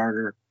as a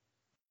starter.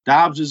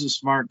 Dobbs is a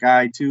smart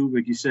guy too.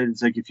 Like you said,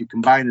 it's like if you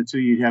combine the two,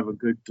 you'd have a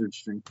good third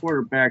string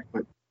quarterback.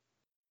 But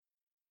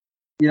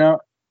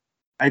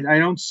I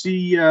don't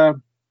see if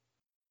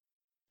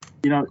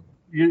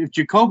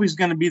Jacoby's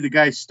going to be the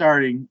guy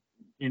starting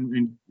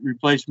in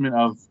replacement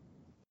of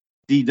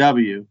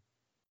DW,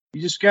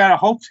 you just got to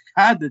hope to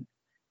God that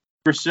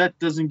Brissett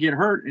doesn't get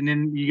hurt. And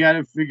then you got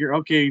to figure,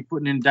 okay, you're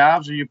putting in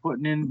Dobbs or you're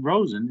putting in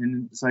Rosen.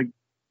 And it's like,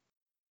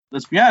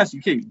 let's be honest,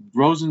 okay,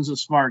 Rosen's a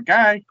smart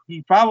guy.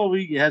 He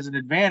probably has an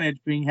advantage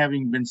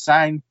having been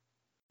signed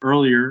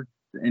earlier,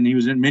 and he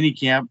was in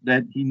minicamp,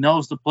 that he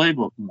knows the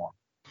playbook more.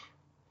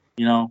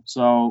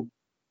 So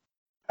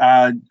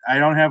I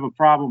don't have a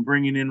problem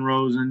bringing in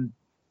Rosen.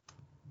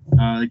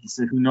 Like you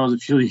said, who knows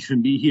if he'll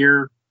even be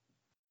here.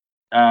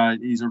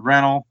 He's a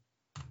rental,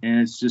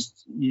 and it's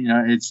just,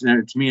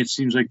 to me, it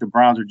seems like the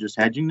Browns are just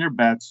hedging their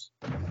bets,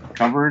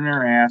 covering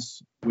their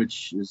ass,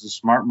 which is a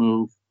smart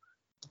move.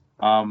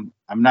 I'm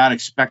not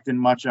expecting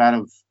much out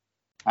of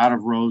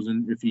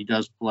Rosen if he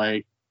does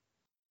play.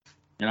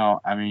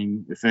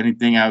 If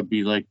anything, I would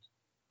be like,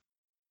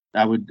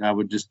 I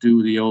would just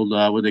do the old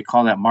what they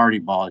call that Marty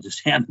ball,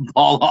 just hand the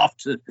ball off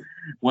to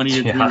one of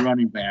your three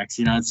running backs.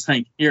 It's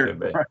like, here,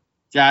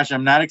 Josh,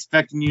 I'm not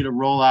expecting you to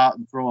roll out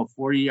and throw a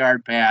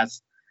 40-yard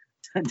pass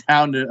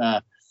down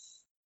to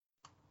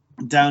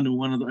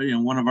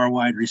one of our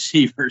wide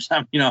receivers.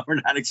 We're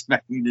not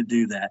expecting you to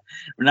do that.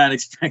 We're not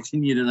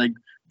expecting you to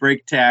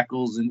break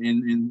tackles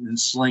and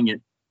sling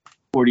it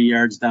 40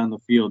 yards down the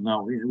field.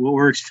 No, what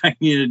we're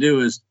expecting you to do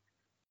is,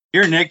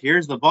 here, Nick,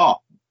 here's the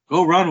ball.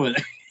 Go run with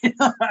it.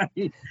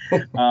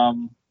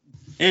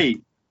 Hey,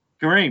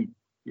 Kareem,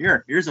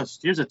 here's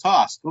a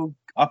toss. Go,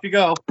 off you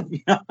go.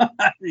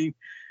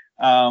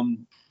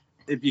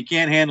 If you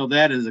can't handle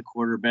that as a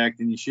quarterback,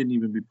 then you shouldn't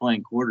even be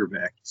playing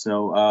quarterback.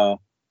 So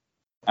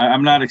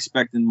I'm not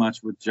expecting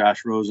much with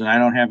Josh Rosen. I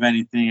don't have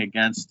anything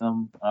against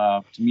him.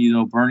 To me,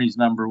 though, Bernie's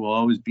number will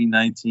always be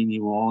 19. He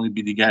will only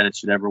be the guy that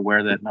should ever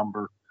wear that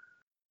number.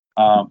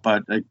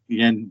 But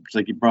again,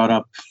 like you brought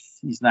up,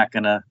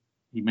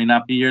 he may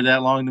not be here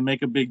that long to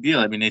make a big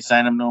deal. They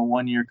signed him to a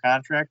 1-year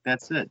contract.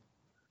 That's it.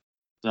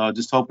 So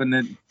just hoping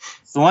that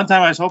it's the one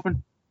time I was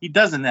hoping he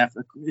doesn't have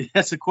to.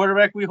 As a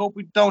quarterback, we hope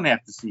we don't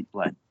have to see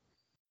play.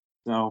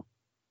 So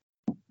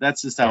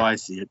that's just how I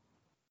see it.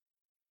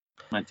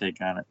 My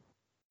take on it.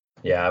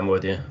 Yeah, I'm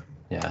with you.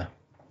 Yeah.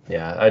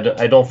 Yeah,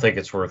 I don't think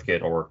it's worth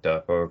getting worked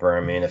up over.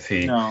 I mean,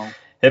 No.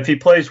 if he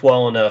plays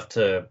well enough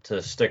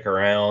to stick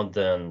around,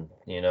 then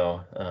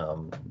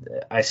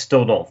I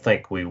still don't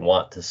think we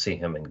want to see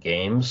him in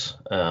games.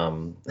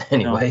 No,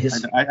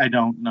 Anyways, I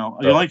don't know.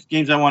 The so only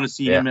games I want to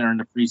see yeah, him in are in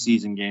the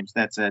preseason games.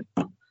 That's it.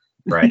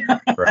 right,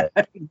 right.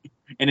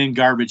 And in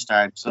garbage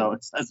time, so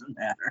it doesn't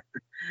matter.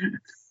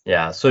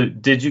 Yeah. So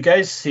did you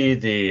guys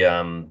see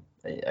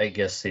I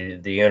guess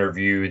the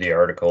interview, the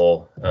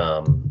article,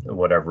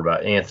 whatever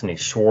about Anthony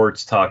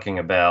Schwartz talking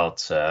about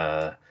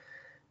the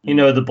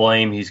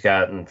blame he's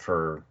gotten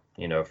for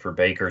for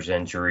Baker's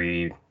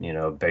injury,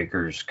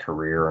 Baker's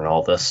career and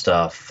all this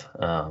stuff.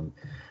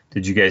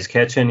 Did you guys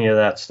catch any of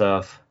that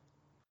stuff?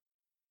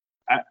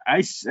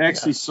 I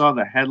actually saw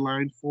the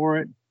headline for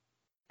it.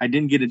 I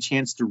didn't get a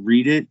chance to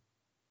read it,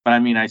 but I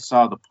mean, I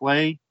saw the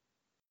play.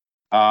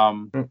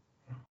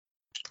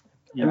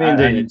 Yeah, I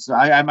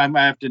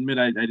have to admit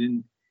I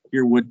didn't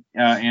hear what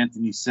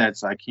Anthony said,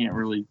 so I can't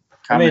really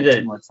comment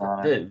too much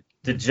on it.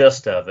 The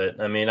gist of it.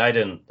 I mean, I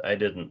didn't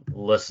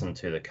listen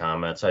to the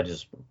comments. I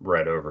just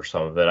read over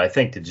some of it. I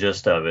think the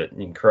gist of it, and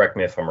you can correct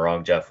me if I'm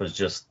wrong, Jeff, was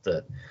just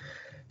that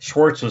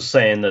Schwartz was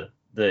saying that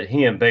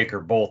he and Baker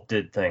both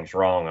did things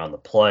wrong on the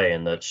play,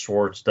 and that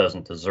Schwartz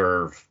doesn't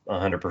deserve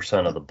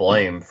 100% of the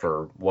blame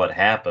for what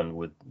happened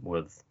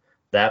with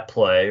that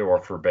play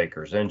or for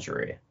Baker's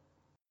injury.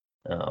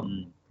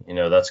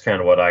 That's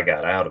kind of what I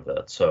got out of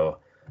it. So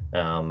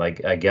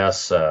I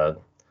guess, how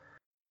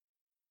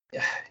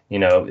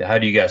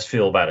do you guys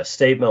feel about a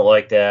statement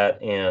like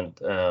that? And,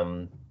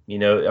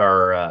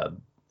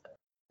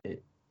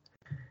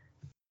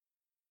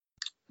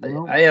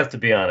 I have to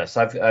be honest.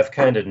 I've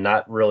kind of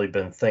not really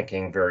been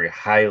thinking very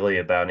highly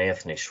about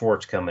Anthony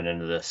Schwartz coming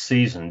into this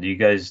season. Do you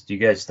guys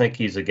think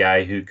he's a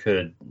guy who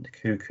could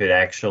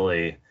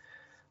actually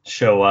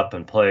show up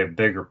and play a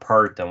bigger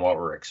part than what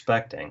we're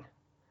expecting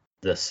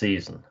this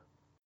season?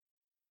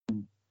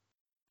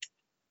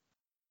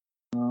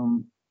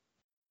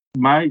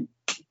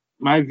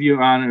 My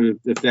view on it,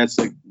 if that's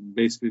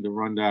basically the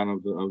rundown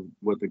of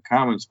what the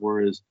comments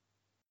were, is,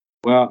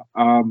 well,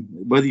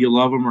 whether you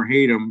love him or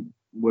hate him,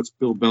 what's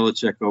Bill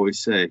Belichick always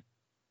say?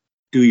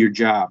 Do your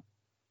job.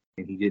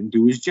 And he didn't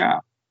do his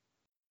job.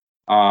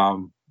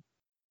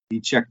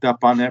 He checked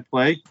up on that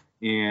play,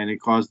 and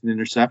it caused an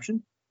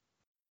interception.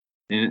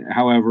 And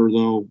however,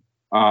 though,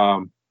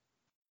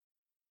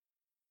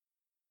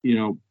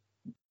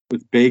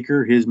 with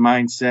Baker, his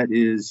mindset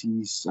is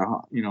he's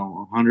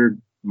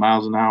 100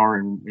 miles an hour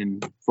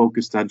and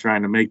focused on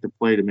trying to make the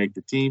play to make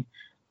the team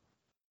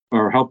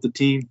or help the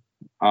team.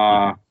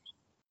 But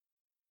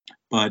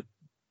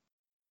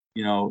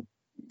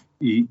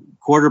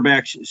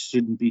quarterbacks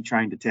shouldn't be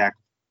trying to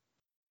tackle.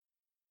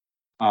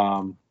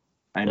 I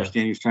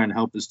understand he was trying to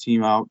help his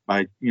team out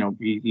by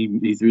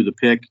he threw the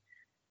pick,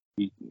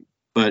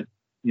 but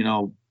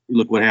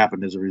look what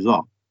happened as a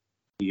result.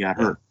 He got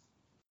hurt,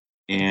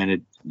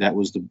 and that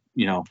was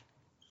and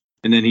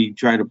then he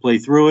tried to play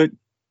through it.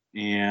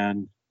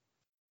 And,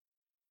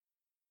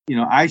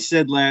 I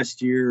said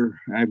last year,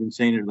 I've been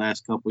saying it the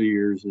last couple of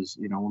years, is,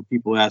 when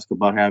people ask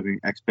about having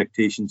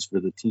expectations for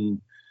the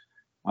team,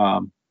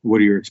 what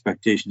are your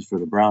expectations for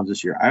the Browns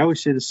this year? I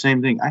always say the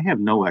same thing. I have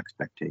no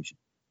expectation.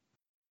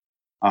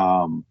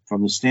 From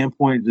the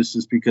standpoint, this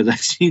is because I've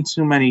seen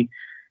so many,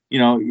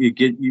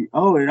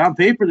 on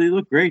paper, they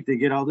look great. They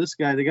get all this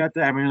guy, they got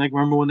that. I mean,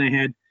 remember when they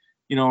had,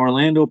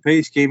 Orlando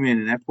Pace came in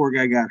and that poor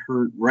guy got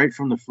hurt right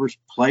from the first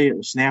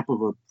snap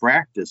of a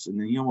practice. And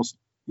then he almost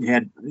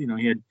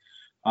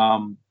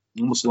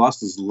almost lost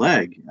his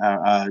leg.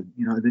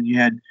 Then you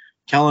had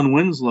Kellen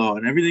Winslow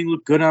and everything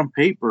looked good on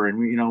paper. And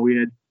we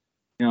had,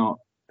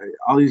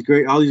 all these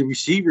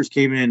receivers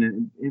came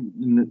in.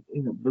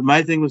 But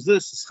my thing was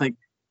this, it's like,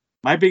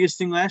 my biggest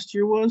thing last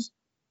year was,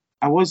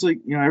 I was like,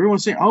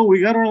 everyone's saying, oh,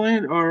 we got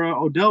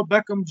Odell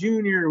Beckham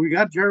Jr., we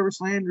got Jarvis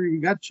Landry, we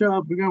got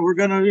Chubb, we're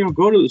gonna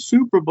go to the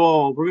Super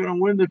Bowl, we're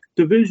gonna win the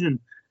division.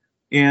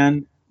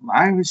 And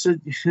I was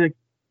said,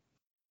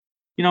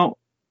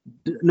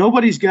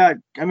 nobody's got.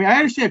 I mean, I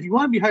understand if you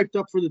want to be hyped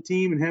up for the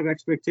team and have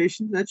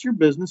expectations, that's your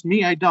business.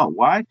 Me, I don't.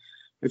 Why?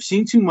 I've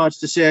seen too much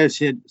to say I've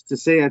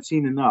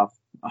seen enough.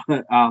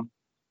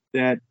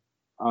 That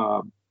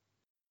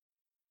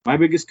my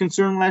biggest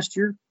concern last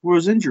year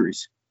was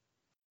injuries.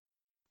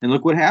 And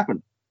look what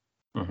happened.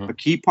 A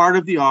key part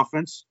of the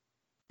offense,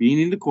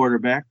 being the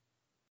quarterback,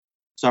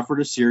 suffered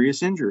a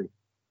serious injury.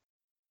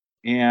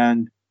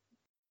 And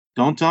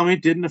don't tell me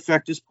it didn't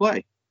affect his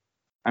play.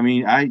 I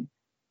mean,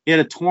 he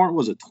had a torn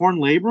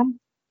labrum?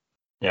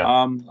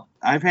 Yeah.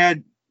 I've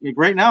had,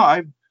 right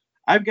now,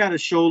 I've got a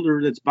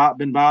shoulder that's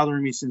been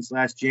bothering me since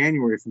last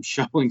January from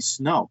shoveling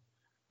snow.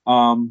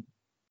 And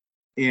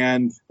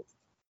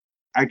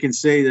I can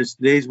say there's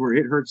days where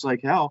it hurts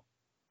like hell.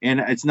 And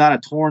it's not a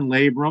torn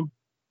labrum.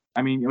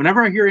 I mean,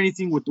 whenever I hear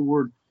anything with the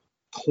word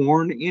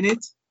torn in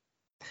it,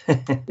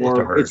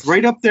 or it's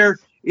right up there.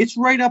 It's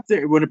right up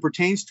there when it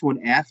pertains to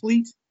an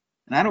athlete.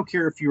 And I don't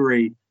care if you're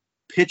a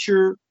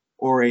pitcher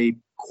or a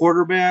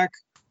quarterback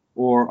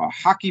or a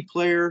hockey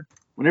player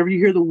whenever you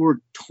hear the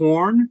word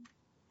torn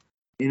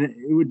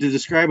to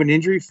describe an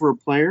injury for a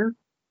player,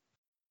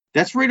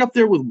 that's right up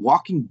there with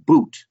walking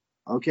boot.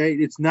 Okay,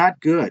 it's not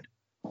good,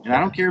 and I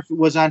don't care if it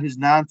was on his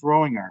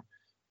non-throwing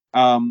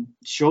arm.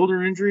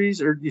 Shoulder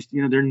injuries are just,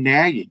 they're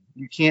nagging.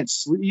 You can't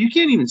sleep. You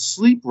can't even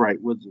sleep right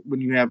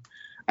when you have.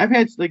 I've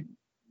had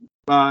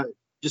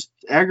just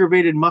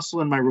aggravated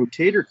muscle in my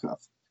rotator cuff,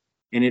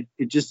 and it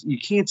just, you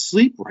can't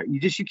sleep right.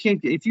 You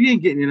can't, if you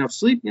ain't getting enough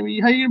sleep. I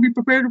mean, how are you gonna be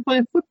prepared to play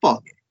a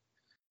football game?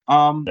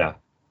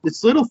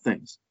 It's little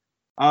things.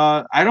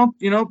 I don't,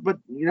 but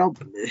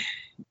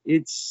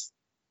it's.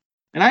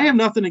 And I have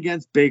nothing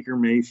against Baker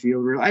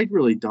Mayfield. I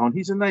really don't.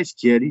 He's a nice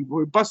kid. He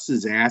busts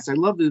his ass. I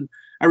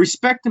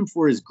respect him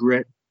for his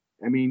grit.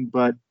 I mean,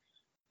 but,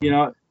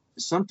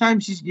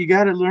 sometimes you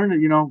got to learn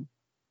to,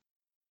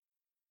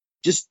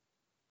 just,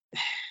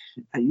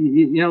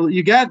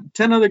 you got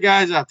 10 other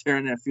guys out there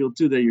in that field,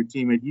 too, that are your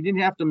teammate. You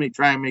didn't have to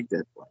try and make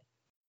that play.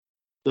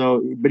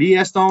 So, but he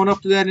has to own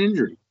up to that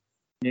injury.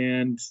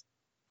 And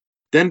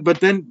then,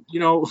 there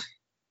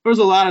was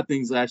a lot of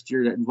things last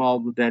year that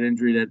involved with that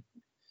injury that,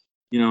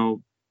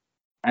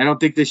 I don't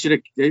think they should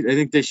have. I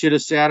think they should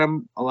have sat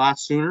him a lot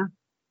sooner.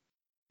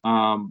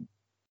 But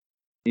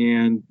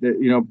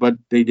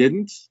they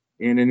didn't.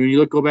 And then when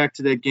you go back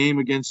to that game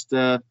against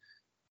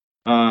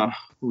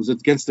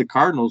against the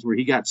Cardinals where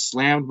he got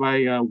slammed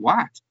by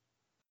Watt.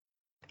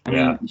 I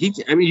mean,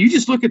 you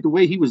just look at the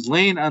way he was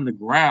laying on the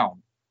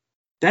ground.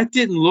 That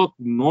didn't look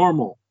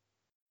normal.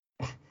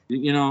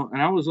 And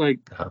I was like,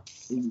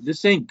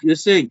 this ain't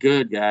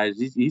good, guys.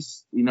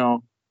 He's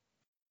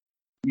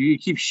you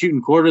keep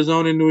shooting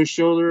cortisone into his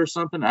shoulder or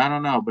something. I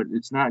don't know, but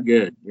it's not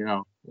good,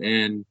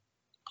 And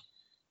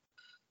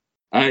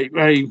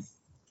I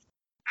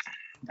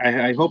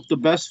hope the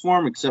best for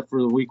him, except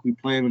for the week we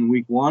play him in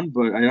week 1.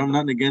 But I have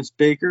nothing against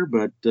Baker,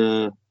 but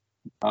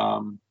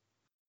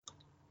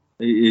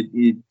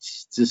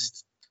it's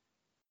just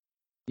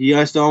he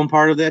has to own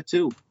part of that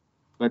too.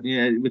 But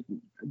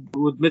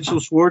with Mitchell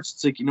Schwartz,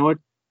 it's like, you know what,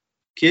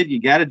 kid,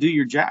 you got to do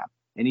your job,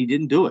 and he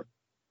didn't do it,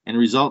 and the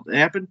result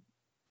happened.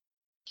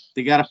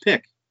 They got a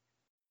pick.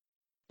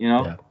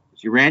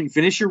 If you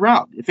finish your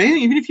route. If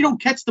anything, even if you don't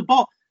catch the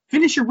ball,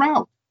 finish your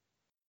route.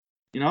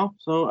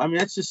 So I mean,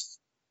 that's just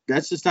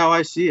how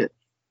I see it.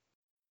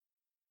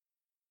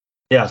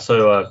 Yeah.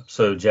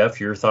 So Jeff,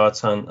 your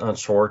thoughts on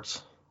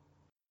Schwartz?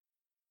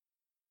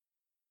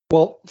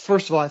 Well,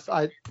 first of all,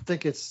 I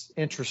think it's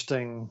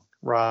interesting,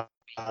 Rod,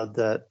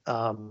 that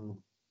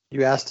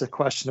you asked a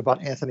question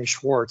about Anthony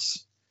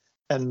Schwartz,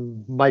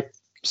 and Mike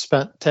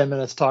spent 10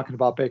 minutes talking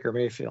about Baker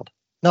Mayfield.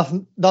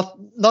 Nothing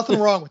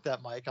wrong with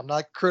that, Mike. I'm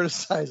not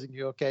criticizing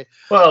you, okay?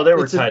 Well, they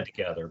were tied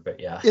together, but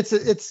yeah.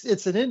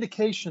 It's an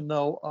indication,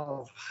 though,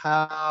 of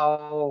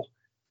how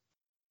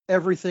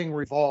everything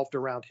revolved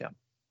around him.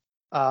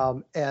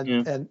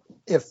 And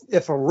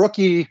if a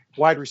rookie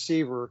wide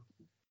receiver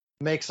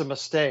makes a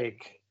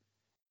mistake,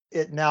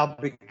 it now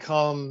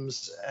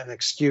becomes an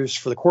excuse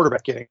for the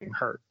quarterback getting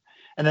hurt.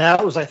 And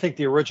that was, I think,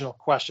 the original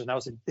question. That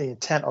was the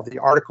intent of the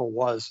article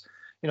was,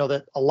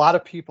 that a lot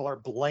of people are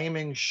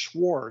blaming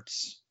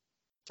Schwartz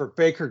for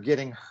Baker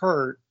getting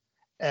hurt,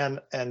 and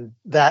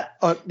that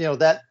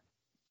that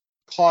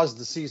caused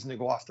the season to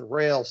go off the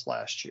rails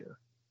last year.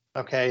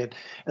 Okay,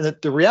 and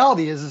the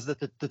reality is that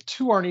the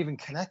two aren't even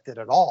connected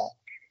at all.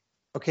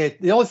 Okay,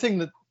 the only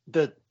thing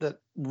that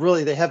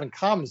really they have in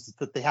common is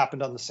that they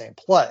happened on the same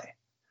play.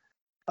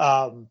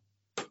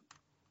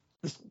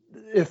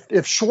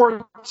 If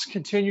Schwartz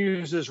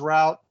continues his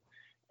route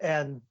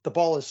and the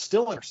ball is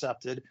still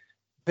intercepted,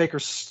 Baker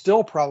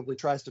still probably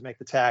tries to make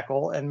the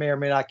tackle and may or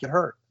may not get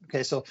hurt.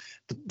 Okay, so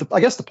I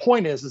guess the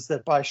point is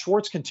that by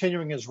Schwartz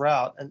continuing his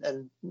route,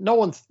 and no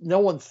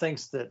one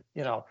thinks that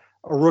a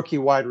rookie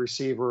wide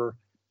receiver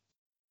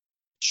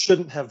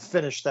shouldn't have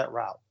finished that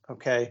route.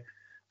 Okay,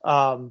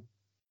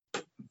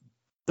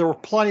 there were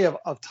plenty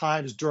of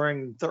times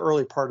during the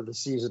early part of the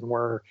season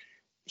where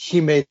he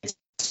made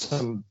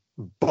some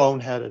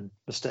boneheaded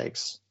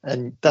mistakes,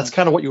 and that's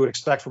kind of what you would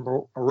expect from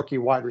a rookie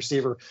wide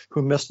receiver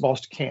who missed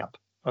most camp.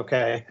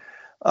 Okay.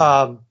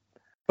 But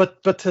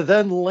to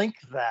then link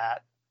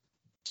that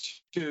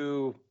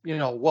to,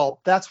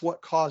 that's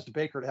what caused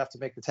Baker to have to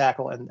make the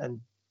tackle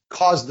and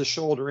caused the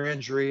shoulder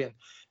injury.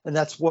 And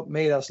that's what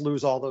made us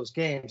lose all those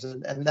games.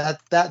 And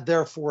that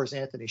therefore is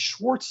Anthony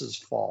Schwartz's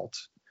fault.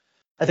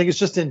 I think it's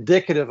just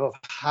indicative of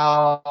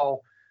how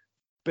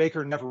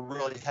Baker never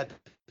really had to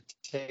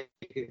take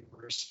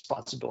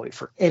responsibility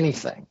for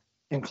anything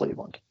in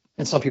Cleveland,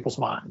 in some people's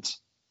minds.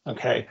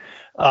 Okay.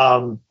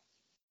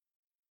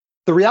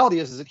 The reality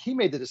is that he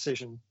made the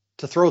decision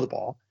to throw the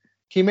ball.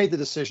 He made the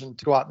decision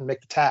to go out and make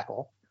the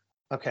tackle.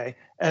 Okay.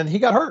 And he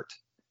got hurt.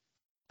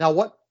 Now,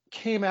 what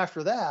came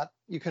after that,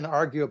 you can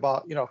argue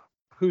about,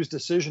 whose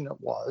decision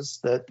it was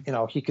that,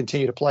 he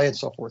continued to play and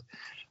so forth.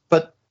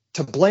 But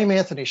to blame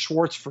Anthony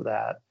Schwartz for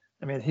that,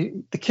 I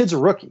mean, the kid's a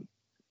rookie.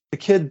 The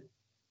kid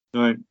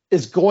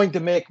is going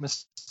to make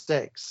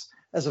mistakes.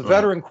 As a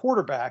veteran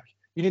quarterback,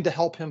 you need to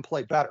help him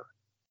play better,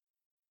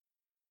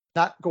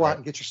 not go out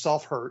and get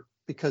yourself hurt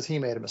because he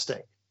made a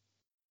mistake.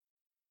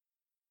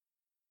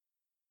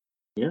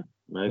 Yeah,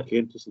 I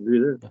can't disagree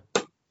there.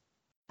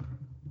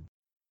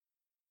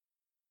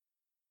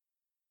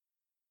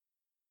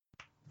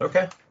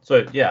 Okay,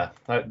 so yeah,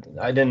 I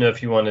didn't know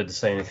if you wanted to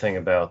say anything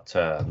about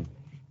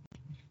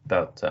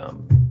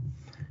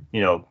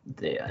you know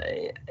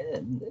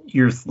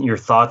your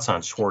thoughts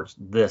on Schwartz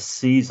this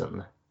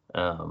season.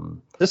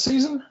 This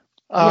season?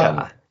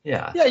 Yeah.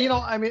 Yeah,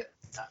 I mean,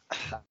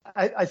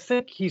 I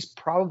think he's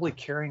probably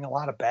carrying a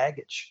lot of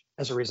baggage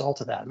as a result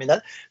of that. I mean,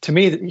 that to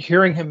me,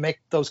 hearing him make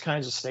those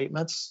kinds of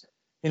statements,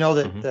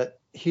 that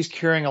he's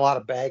carrying a lot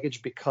of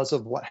baggage because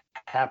of what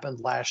happened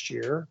last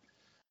year.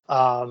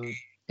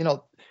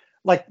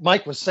 Like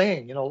Mike was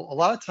saying, a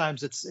lot of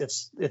times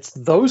it's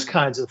those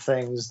kinds of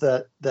things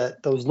that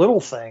those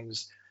little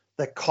things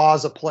that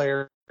cause a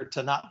player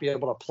to not be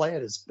able to play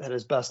at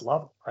his best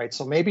level, right?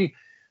 So maybe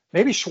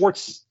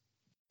Schwartz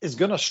is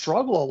going to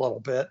struggle a little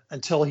bit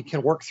until he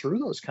can work through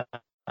those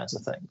kinds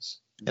of things,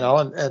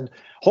 and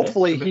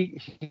hopefully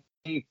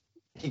he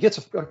gets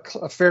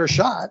a fair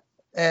shot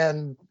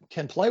and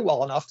can play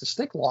well enough to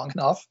stick long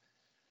enough,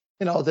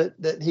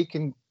 that he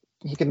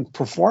can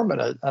perform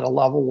at a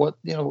level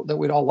that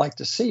we'd all like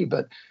to see.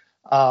 But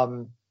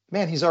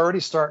man, he's already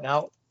starting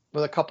out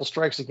with a couple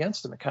strikes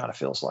against him. It kind of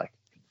feels like.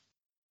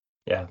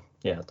 Yeah,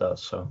 it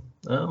does. So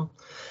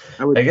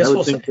I guess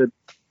we'll think that.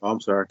 Oh, I'm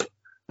sorry.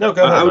 No,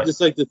 go ahead. I would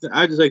just like to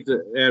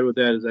add with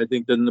that is I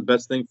think then the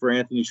best thing for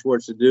Anthony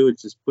Schwartz to do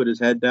is just put his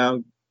head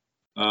down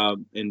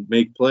and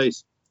make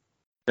plays,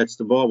 catch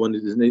the ball when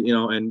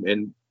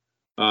and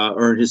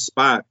earn his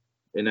spot,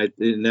 and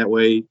in that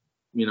way,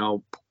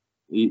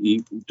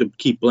 he to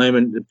keep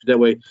blaming. That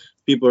way,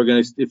 people are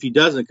going to, if he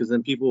doesn't, because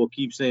then people will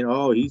keep saying,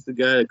 "Oh, he's the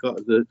guy that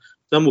caused the."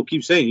 Some will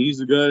keep saying he's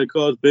the guy that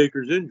caused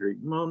Baker's injury.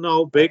 Well,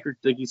 no, Baker,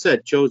 like you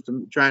said, chose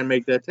to try and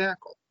make that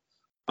tackle.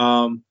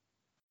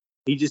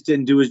 He just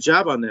didn't do his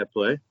job on that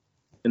play,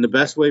 and the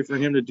best way for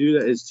him to do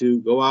that is to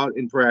go out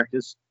and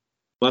practice,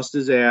 bust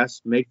his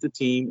ass, make the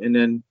team, and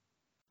then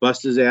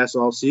bust his ass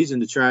all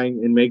season to try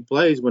and make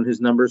plays when his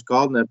number is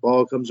called and that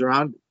ball comes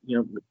around.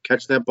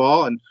 Catch that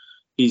ball, and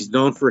he's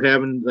known for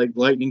having like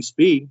lightning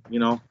speed.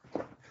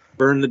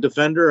 Burn the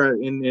defender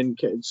and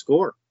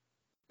score.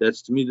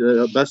 That's to me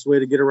the best way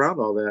to get around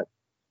all that.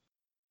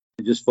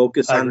 And just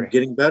focus on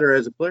getting better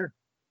as a player.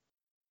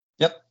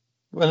 Yep,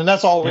 and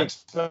that's all we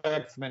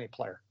expect from any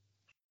player.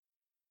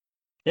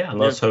 Yeah,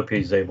 and let's hope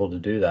he's able to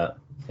do that.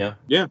 Yeah.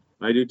 Yeah,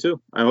 I do too.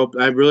 I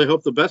really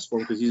hope the best for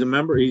him because he's a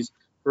member.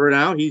 For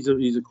now, he's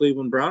a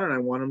Cleveland Brown, and I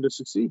want him to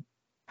succeed.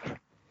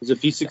 Because if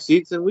he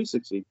succeeds, then we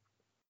succeed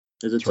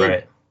as a team.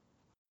 Right.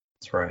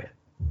 That's right.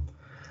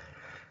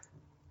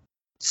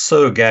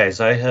 So, guys,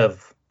 I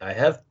have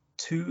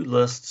two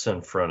lists in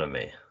front of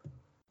me.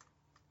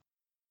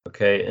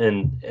 Okay,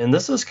 and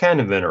this is kind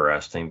of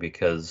interesting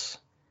because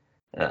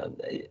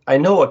I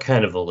know what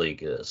kind of a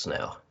league it is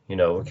now.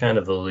 What kind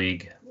of a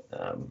league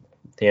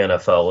the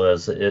NFL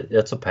is.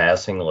 It's a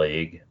passing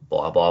league,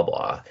 blah, blah,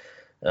 blah.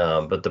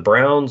 But the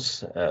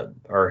Browns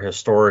are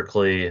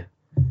historically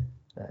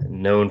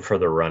known for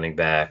their running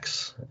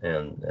backs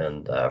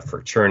and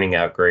for churning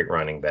out great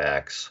running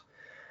backs.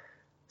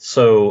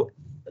 So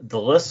the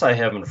lists I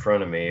have in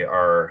front of me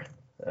are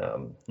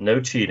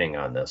no cheating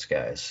on this,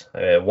 guys.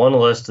 One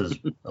list is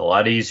a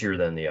lot easier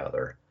than the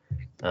other.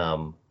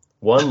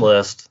 One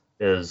list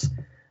is,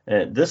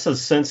 this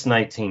is since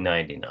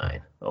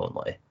 1999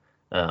 only.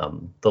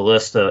 One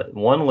list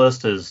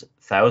is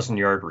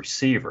 1,000-yard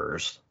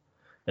receivers,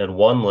 and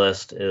one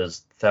list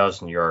is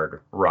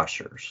 1,000-yard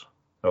rushers.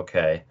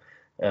 Okay,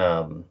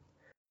 the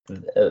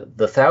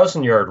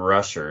 1,000-yard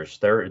rushers.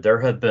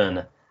 There have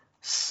been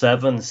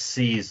 7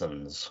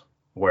 seasons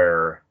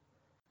where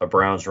a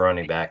Browns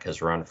running back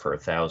has run for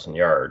 1,000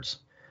 yards.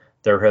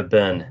 There have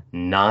been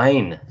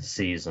 9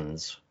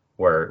 seasons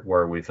where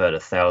we've had a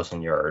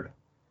 1,000-yard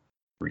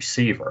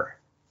receiver,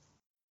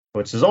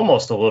 which is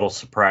almost a little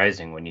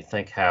surprising when you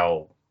think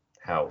how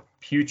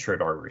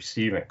putrid our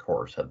receiving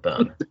corps have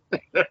been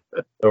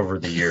over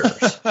the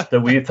years.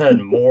 That we've had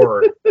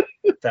more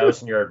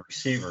 1,000-yard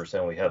receivers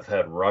than we have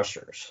had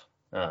rushers.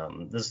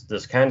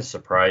 This kind of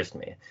surprised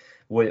me.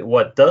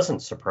 What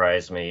doesn't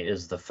surprise me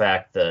is the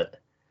fact that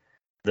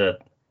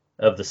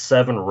of the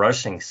 7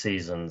 rushing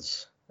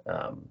seasons,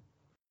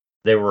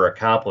 they were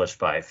accomplished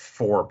by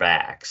 4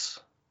 backs.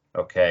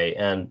 Okay,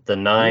 and the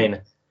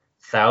 9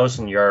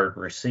 1,000-yard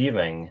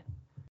receiving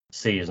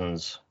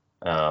seasons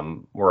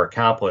were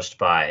accomplished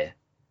by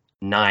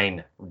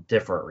 9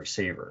 different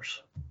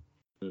receivers.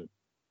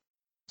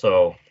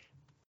 So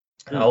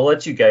I'll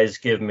let you guys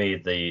give me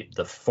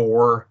the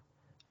 4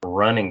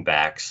 running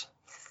backs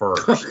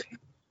first,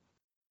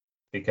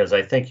 because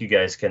I think you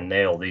guys can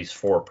nail these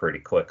 4 pretty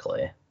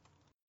quickly.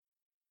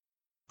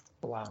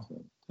 Wow.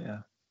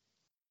 Yeah.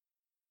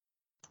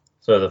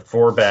 So the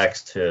 4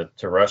 backs to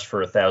rush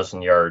for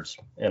 1,000 yards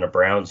in a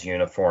Browns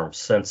uniform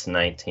since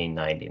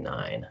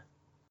 1999.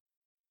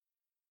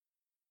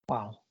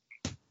 Wow.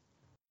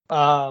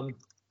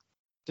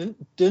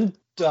 Didn't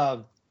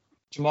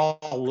Jamal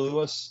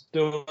Lewis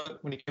do it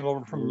when he came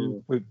over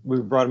from? We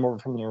brought him over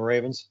from the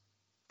Ravens.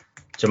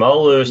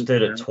 Jamal Lewis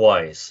did it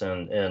twice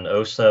in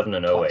 07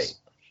 and 08. Twice.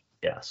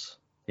 Yes,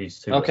 he's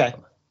 2 Okay. of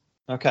them.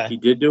 Okay. He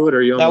did do it,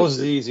 or you That almost was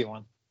the did? easy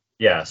one.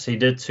 Yes, he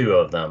did 2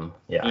 of them.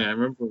 Yeah, I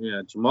remember.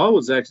 Yeah, Jamal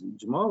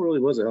really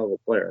was a hell of a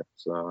player.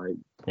 So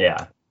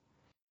Yeah.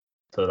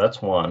 So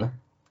that's one.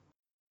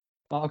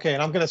 Okay,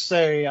 and I'm going to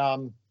say,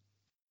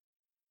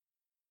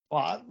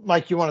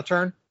 Mike, you want to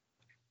turn?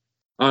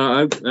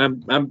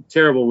 I'm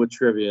terrible with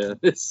trivia.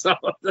 So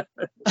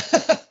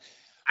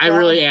I Well,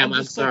 really I'm am.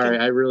 I'm just sorry.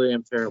 thinking- I really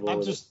am terrible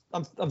with it.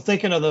 I'm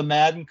thinking of the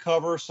Madden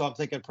cover, so I'm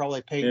thinking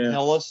probably Peyton Yeah.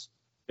 Hillis.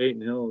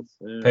 Peyton Hillis.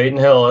 Yeah. Peyton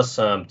Hillis,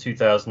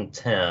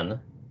 2010.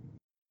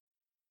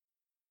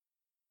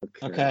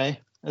 Okay.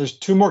 There's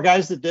 2 more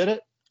guys that did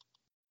it.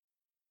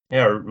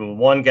 Yeah,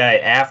 one guy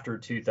after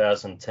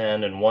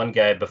 2010 and one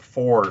guy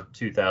before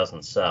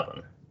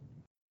 2007.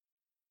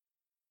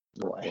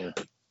 Boy.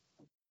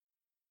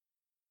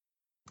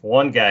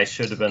 One guy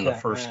should have been the Okay.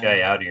 first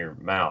guy out of your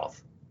mouth.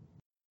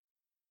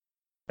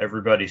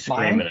 Everybody's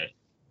screaming it.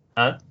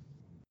 Huh?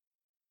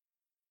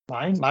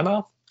 Mine? My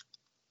mouth?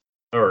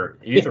 Or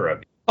either of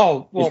you.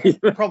 Oh, well,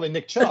 probably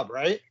Nick Chubb,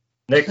 right?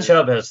 Nick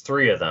Chubb has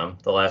 3 of them,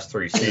 the last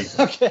 3 seasons.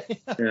 Okay.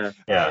 Yeah.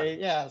 Yeah. Right,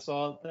 yeah.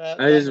 So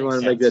I just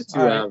want to make that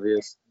too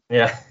obvious.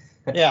 Yeah.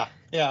 Yeah.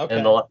 Yeah. Okay.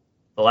 And the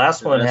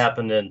last one That's-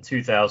 happened in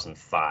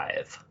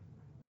 2005.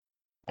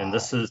 And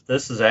this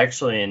is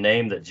actually a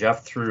name that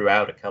Jeff threw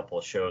out a couple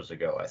of shows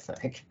ago, I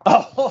think.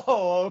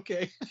 Oh,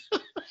 okay.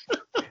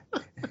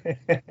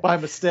 By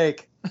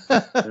mistake.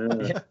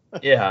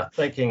 Yeah,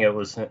 thinking it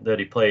was that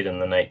he played in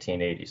the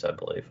 1980s, I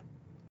believe.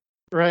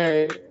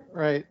 Right.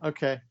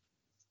 Okay.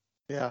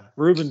 Yeah.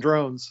 Ruben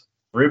Drones.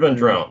 Ruben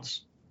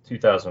Drones,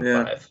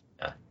 2005.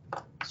 Yeah.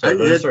 So I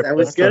those are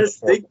was those gonna are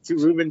four. stick to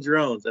Ruben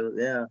Drones. I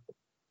Yeah,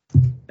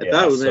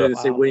 thought it was going to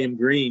so- say William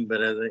Green,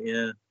 but I was like,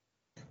 yeah.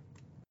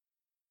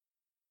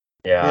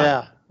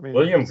 Yeah. I mean,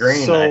 William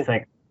Green, so- I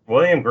think.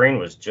 William Green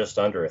was just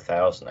under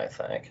 1,000, I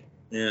think.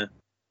 Yeah.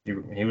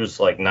 He was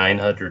like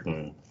 900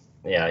 and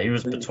he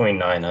was between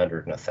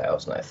 900 and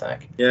 1,000, I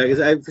think. Yeah,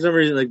 because for some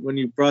reason, like when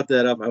you brought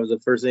that up, I was the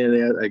first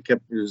thing I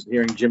kept was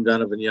hearing Jim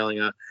Donovan yelling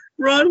out,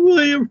 "Run,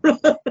 William, run!"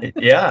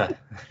 Yeah,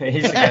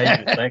 he's the guy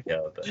you would think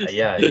of. But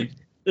yeah,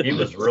 he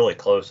was really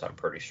close. I'm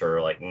pretty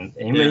sure. Like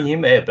he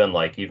may have been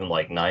like even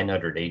like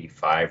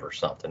 985 or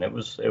something. It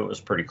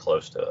was pretty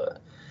close to it.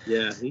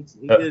 Yeah, he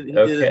did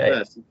his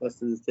best. He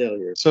busted his tail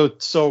here.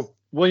 So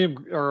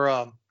William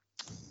or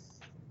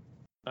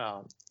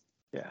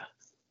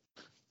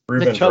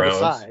Ruben Nick Chubb Drones.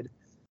 aside.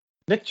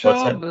 Nick What's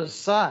that? Chubb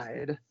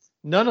aside,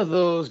 none of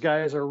those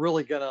guys are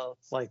really gonna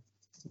like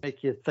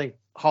make you think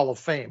Hall of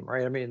Fame,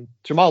 right? I mean,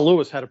 Jamal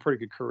Lewis had a pretty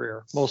good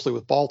career, mostly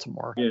with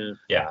Baltimore. Yeah.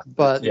 Yeah.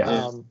 But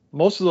Yeah.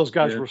 most of those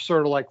guys Yeah. were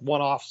sort of like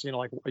one-offs,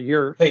 like a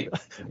year, Hey, a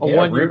yeah,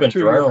 1 year, Ruben 2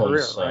 year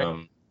Drones. career,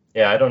 right?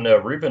 Yeah, I don't know.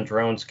 Ruben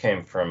Drones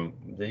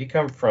did he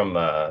come from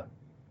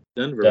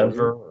Denver.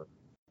 Denver or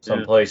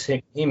someplace?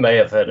 He may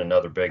have had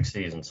another big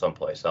season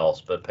someplace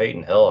else, but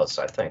Peyton Hillis,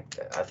 I think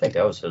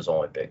that was his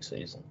only big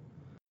season.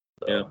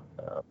 So,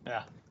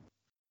 Yeah.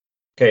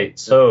 Okay,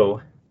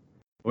 so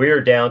we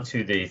are down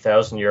to the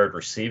 1,000-yard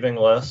receiving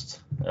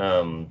list,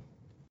 and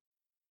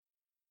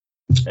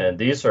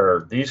these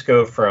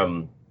go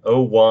from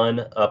 01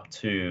 up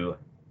to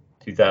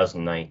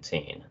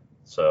 2019.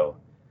 So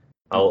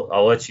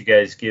I'll let you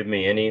guys give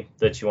me any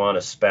that you want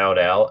to spout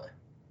out,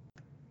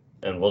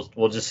 and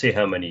we'll just see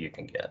how many you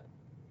can get.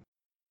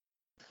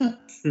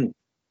 Mm-hmm.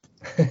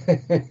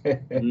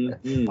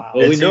 Wow.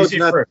 Well, we It's know it's easy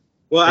not.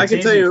 Well, I it's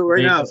can tell easy you for right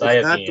me now, 'cause it's I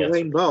have not the Dwayne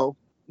answer. Bowe.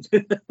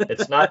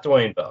 It's not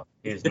Dwayne Bowe.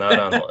 He's not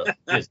on the list.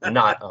 He's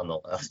not on the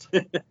list.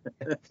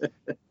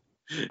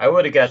 I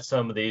would have got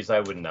some of these.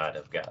 I would not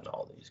have gotten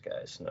all these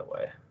guys. No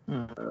way.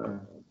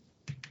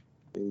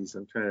 Geez,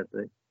 I'm trying to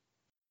think.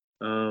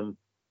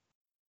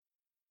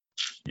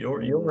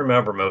 You'll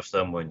remember most of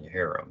them when you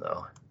hear them,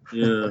 though.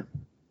 Yeah.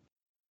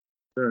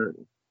 Sure.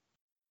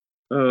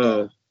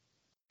 Oh,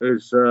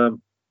 there's well,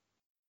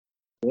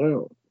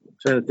 I'm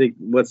trying to think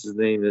what's his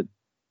name that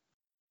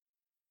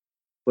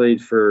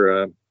played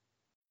for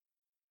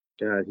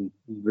God, he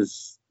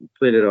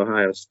played at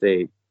Ohio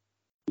State.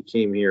 He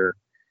came here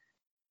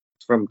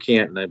from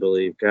Canton, I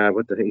believe. God,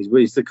 what the heck?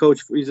 He's the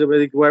coach. He's a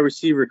wide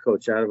receiver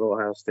coach out of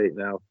Ohio State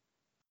now.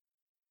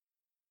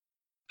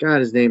 God,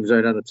 his name's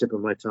right on the tip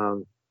of my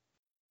tongue.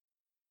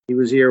 He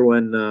was here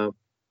when oh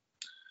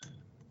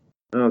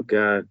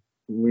God.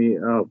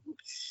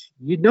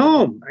 You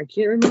know him. I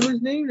can't remember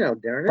his name now,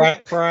 darn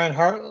it. Brian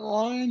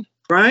Hartline.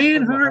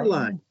 Brian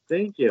Hartline.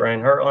 Thank you.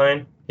 Brian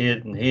Hartline.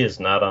 He is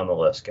not on the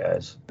list,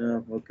 guys.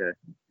 Oh, okay.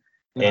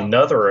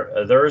 No.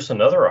 There is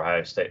another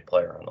Ohio State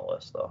player on the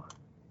list, though.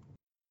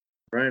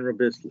 Brian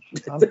Robisky.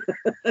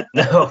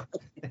 No,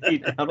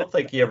 I don't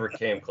think he ever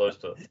came close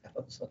to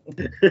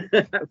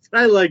 1,000.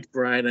 I liked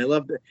Brian. I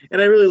loved it.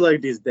 And I really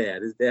liked his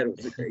dad. His dad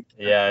was a great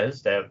guy. Yeah,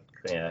 his dad.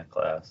 Yeah,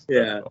 class.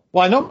 Yeah.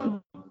 Well, I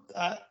know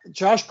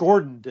Josh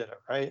Gordon did it,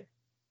 right?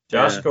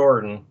 Josh Yeah.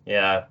 Gordon.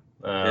 Yeah.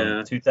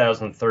 Yeah.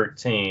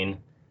 2013,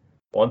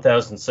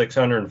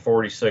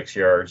 1,646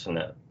 yards in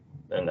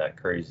that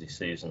crazy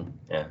season.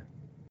 Yeah.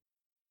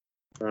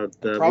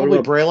 Probably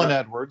Braylon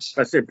Edwards.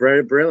 I said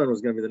Braylon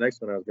was going to be the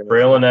next one I was going to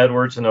Braylon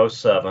Edwards in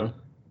 07.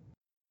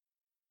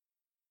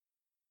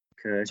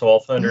 Okay.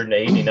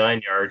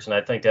 1,289 yards, and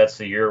I think that's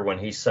the year when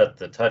he set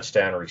the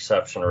touchdown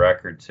reception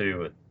record,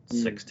 too, at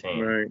 16.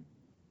 Right.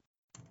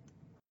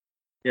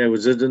 Yeah,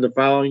 was it in the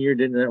following year?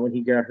 Didn't that when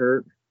he got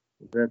hurt?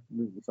 Was that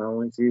the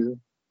following season?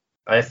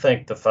 I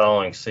think the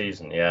following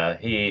season, yeah.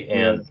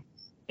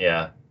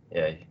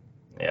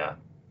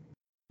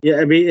 Yeah,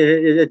 I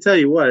mean, I tell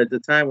you what, at the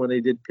time when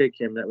they did pick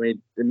him, it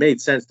made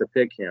sense to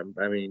pick him.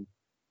 I mean,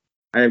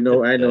 I had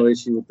no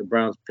issue with the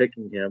Browns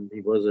picking him.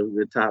 He was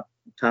a top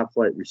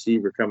flight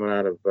receiver coming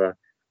out of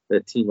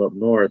that team up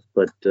north,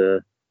 but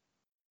it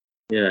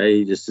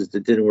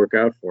didn't work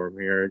out for him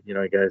here.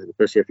 Guys,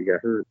 especially after he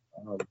got hurt.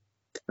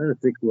 I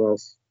don't think who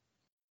else.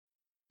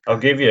 I'll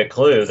give you a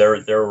clue.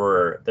 There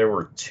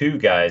were two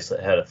guys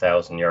that had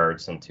 1,000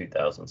 yards in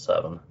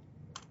 2007.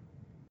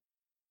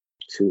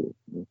 Two.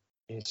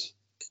 Yes.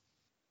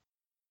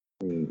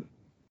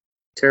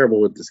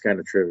 Terrible with this kind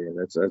of trivia.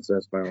 That's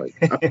my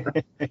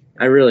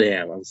I really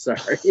am. I'm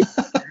sorry.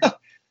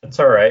 It's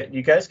all right.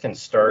 You guys can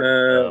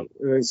start.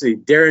 Let's see.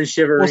 Darren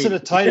Shiver. Was it a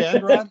tight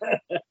end, Rod?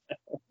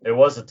 It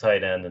was a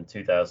tight end in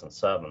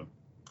 2007.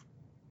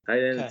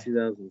 Tight end in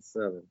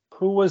 2007.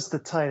 Who was the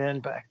tight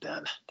end back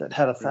then that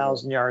had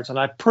 1,000 yards? And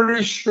I'm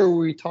pretty sure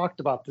we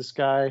talked about this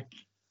guy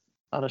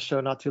on a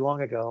show not too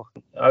long ago.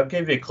 I'll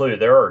give you a clue.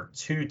 There are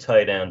two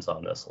tight ends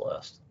on this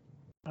list.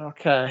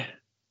 Okay.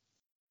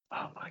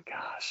 Oh my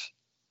gosh.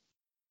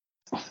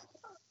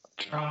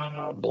 Drawing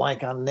a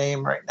blank on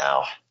name right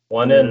now.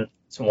 One in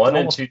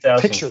picture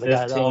the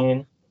guy,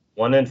 2015,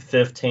 one in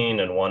 15,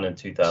 and one in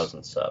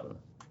 2007.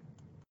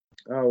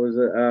 Oh, was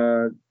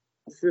it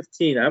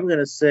 15? I'm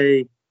gonna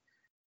say,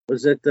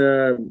 was it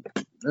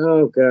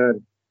oh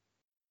god,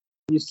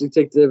 he used to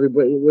take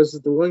everybody. Was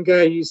it the one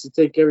guy who used to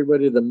take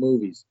everybody to the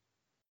movies?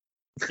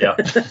 Yeah,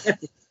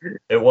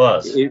 it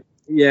was.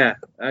 Yeah,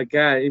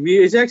 guy.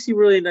 He's actually a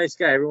really nice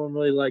guy. Everyone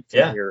really liked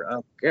him here.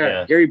 Oh god,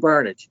 yeah. Gary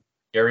Barnidge.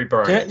 Gary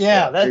Barnidge.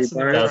 Yeah, that's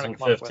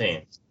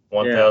 2015.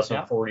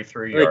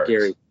 1,043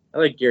 yards. I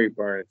like Gary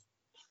Barnidge.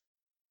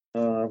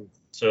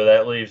 So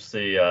that leaves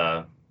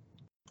the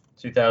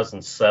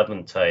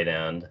 2007 tight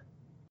end.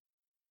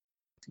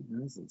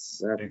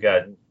 2007. Who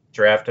got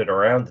drafted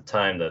around the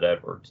time that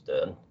Edwards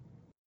did.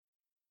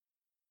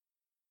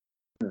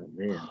 Oh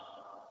man.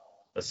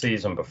 The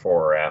season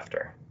before or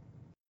after.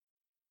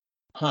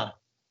 Huh.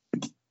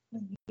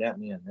 You got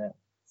me on that.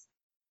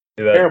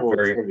 Who had Terrible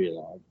trivia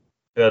log.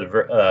 Who had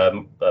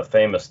a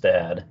famous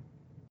dad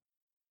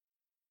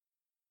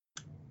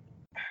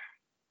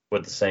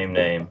with the same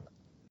name.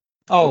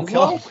 Oh,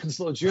 Kellen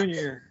Winslow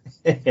Jr.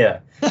 Yeah.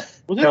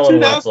 Was it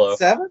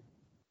 2007?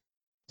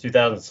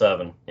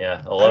 2007.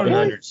 Yeah,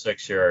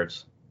 1,106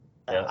 yards.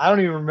 Yeah. I don't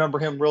even remember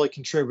him really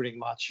contributing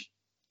much,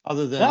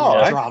 other than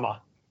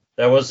drama.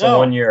 That was the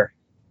 1 year.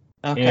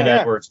 Okay. He and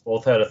Edwards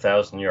both had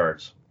 1,000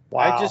 yards.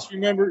 Wow. I just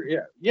remember,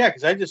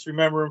 because I just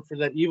remember him for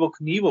that Evel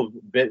Knievel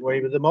bit where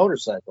he was the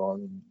motorcycle. I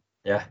mean,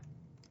 yeah.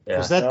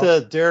 Was that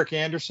the Derek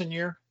Anderson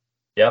year?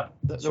 Yep.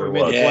 That we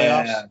made the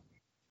playoffs?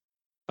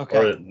 Okay.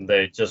 Or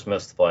they just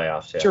missed the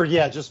playoffs. Yeah. Sure.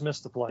 Yeah, just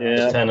missed the playoffs.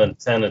 Yeah.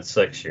 10 and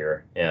 6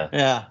 year.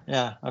 Yeah.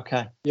 Yeah.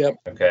 Okay. Yep.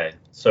 Okay.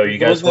 So you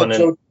guys went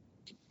in.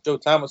 Joe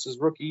Thomas's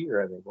rookie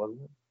year, I think,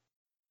 wasn't it?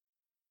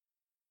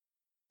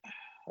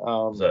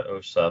 Was that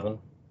 07?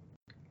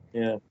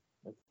 Yeah. I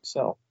think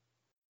so.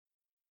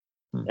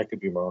 I could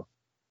be wrong.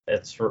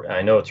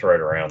 I know it's right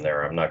around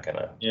there. I'm not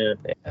gonna. Yeah.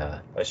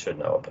 I should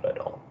know it, but I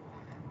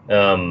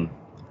don't.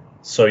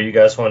 So you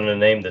guys wanted to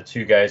name the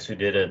two guys who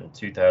did it in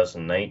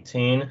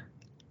 2019?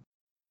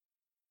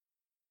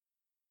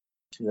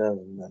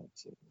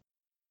 2019.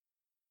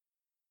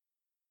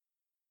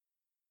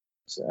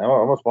 So I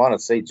almost want to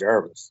say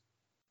Jarvis.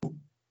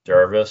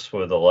 Jarvis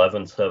with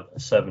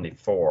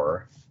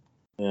 1174.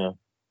 Yeah.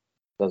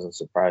 Doesn't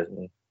surprise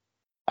me.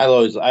 I'll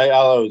always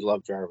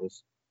love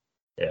Jarvis.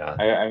 Yeah.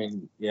 I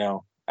mean,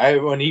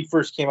 when he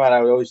first came out,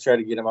 I would always try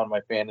to get him on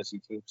my fantasy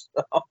team.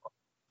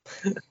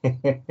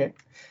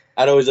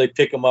 I'd always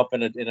pick him up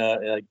in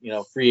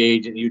a free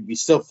agent. He would be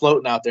still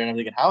floating out there, and I'm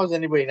thinking, how is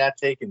anybody not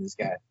taking this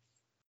guy?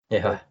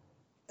 Yeah.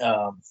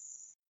 But,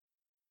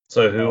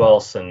 so who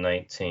else in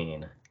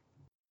 19? Let's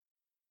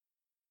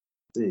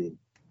see.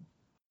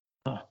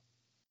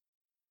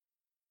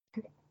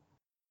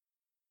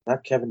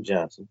 Not Kevin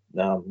Johnson.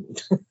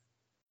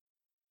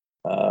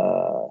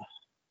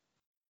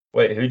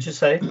 Wait, who'd you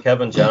say?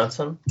 Kevin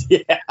Johnson?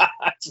 Yeah.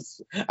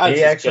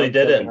 He actually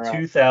did it in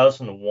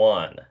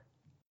 2001.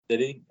 Did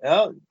he?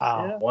 Oh,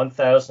 wow.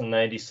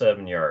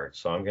 1,097 yards.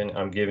 So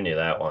I'm giving you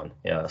that one.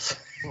 Yes.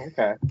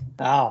 Okay.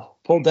 Wow.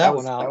 Pulled that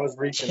one out. I was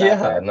reaching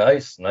out. Yeah,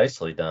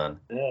 nicely done.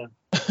 Yeah.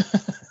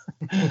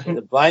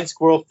 The blind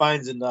squirrel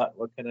finds a nut.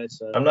 What can I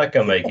say? I'm not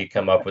gonna make you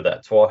come up with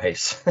that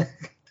twice.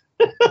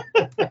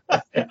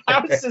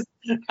 I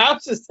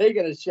was just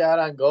taking a shot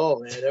on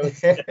goal, man.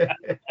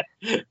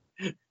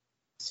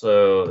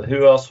 So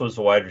who else was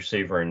a wide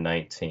receiver in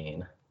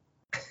 19?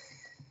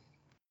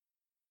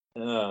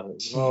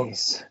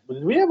 Jeez.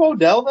 Did we have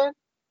Odell then?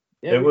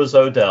 Yeah, It was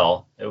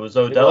Odell. It was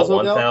Odell,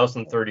 Odell?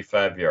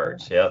 1,035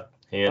 yards. Yep.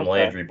 He and Okay.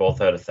 Landry both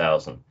had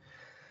 1,000. All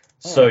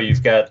So right.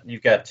 you've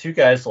got two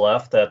guys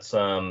left. That's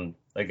a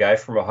guy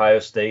from Ohio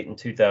State in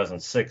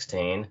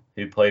 2016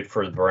 who played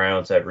for the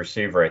Browns at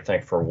receiver, I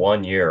think, for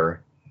 1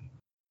 year.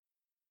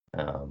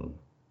 And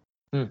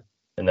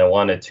they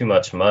wanted too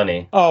much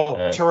money.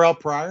 Oh, Terrell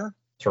Pryor.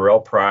 Terrell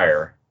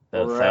Pryor,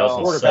 Terrell.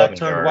 1,007 Quarterback turned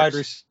yards. wide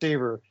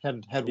receiver.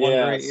 Had one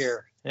great Yes.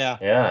 year. Yeah.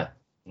 Yeah.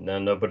 No,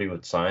 nobody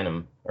would sign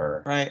him.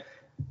 Or Right.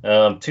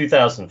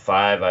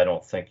 2005, I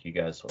don't think you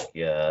guys will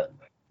get.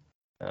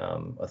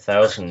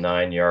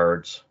 1,009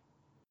 yards.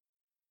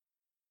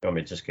 You want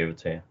me to just give it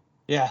to you?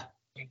 Yeah.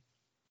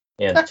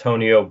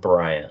 Antonio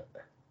Bryant.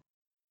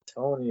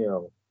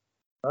 Antonio.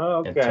 Oh,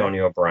 okay.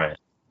 Antonio Bryant.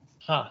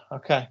 Huh.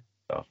 Okay.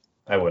 So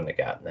I wouldn't have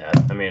gotten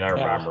that. I mean, I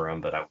remember him,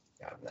 but I wouldn't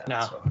have gotten that.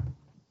 No. So.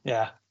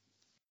 Yeah.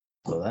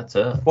 So that's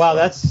it. Wow,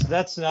 so.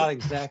 that's not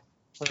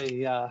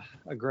exactly a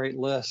great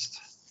list.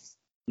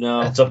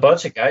 No. It's a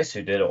bunch of guys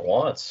who did it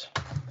once.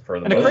 For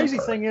the And the most crazy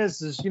part. thing is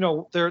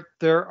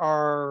there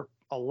are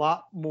a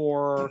lot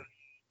more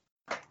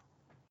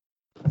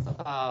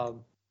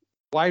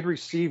wide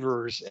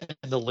receivers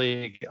in the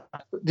league.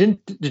 Did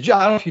you?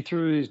 I don't know if you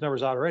threw these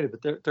numbers out already,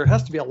 but there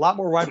has to be a lot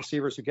more wide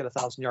receivers who get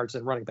 1,000 yards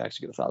than running backs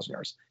who get 1,000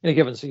 yards in a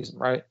given season,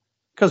 right?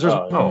 Because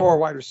there's more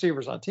wide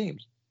receivers on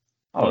teams.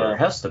 Oh, there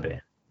has to be.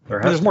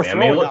 There's more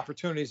throwing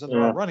opportunities than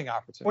there are running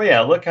opportunities. Well,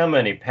 yeah, look how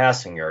many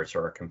passing yards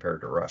there are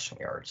compared to rushing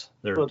yards.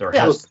 There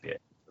has to be.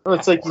 Well,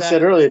 it's like you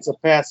said earlier, it's a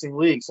passing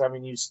league. So I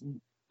mean,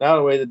 now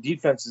the way the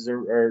defenses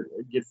are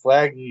get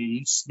flagged,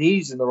 you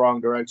sneeze in the wrong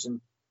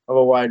direction of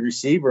a wide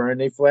receiver and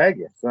they flag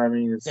you. So I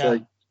mean, it's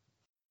like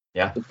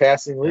the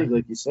passing league,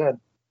 like you said.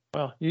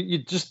 Well, you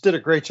just did a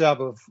great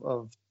job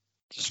of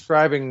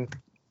describing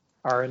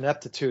our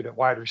ineptitude at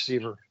wide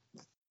receiver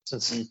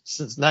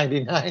since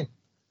 '99.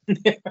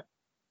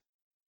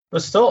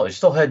 But still, you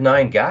still had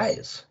 9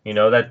 guys. You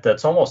know,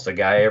 that's almost a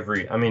guy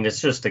every. I mean, it's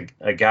just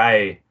a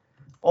guy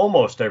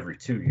almost every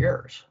 2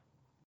 years.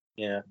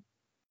 Yeah.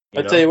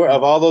 I'd tell you what,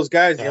 of all those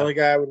guys, the only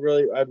guy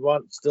I'd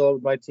want still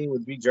with my team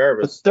would be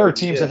Jarvis. But there are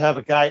teams that have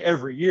a guy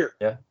every year.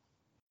 Yeah.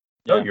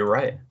 No, you're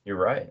right. You're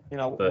right. You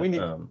know, but, we need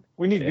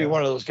to be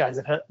one of those guys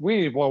we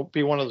need to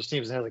be one of those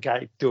teams that has a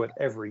guy do it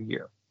every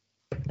year.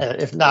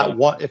 If not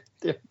one,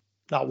 if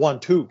not 1,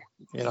 2,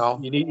 you know.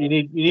 You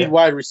need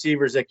wide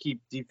receivers that keep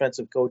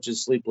defensive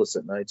coaches sleepless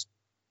at nights.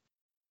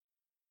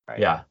 Right.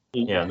 Yeah.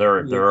 Yeah,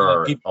 there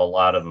are a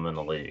lot of them in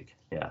the league.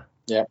 Yeah.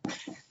 Yeah.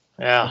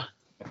 Yeah.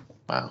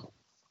 Wow.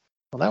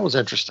 Well, that was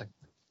interesting.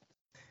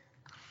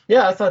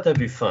 Yeah, I thought that'd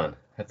be fun.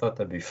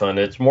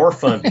 It's more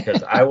fun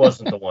because I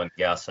wasn't the one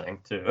guessing,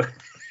 too.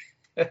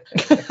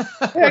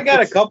 I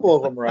got a couple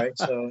of them right,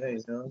 so hey,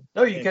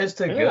 No, you guys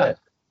did good.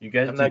 You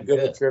guys I'm not good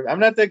at trivia. I'm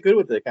not that good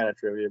with that kind of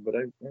trivia, but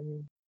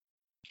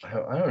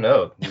I don't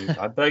know.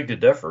 I beg to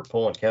differ.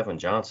 Pulling Kevin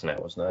Johnson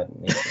out was not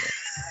easy.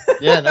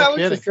 Yeah, no I was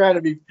kidding. just trying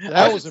to be.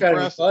 That was trying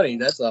to be funny.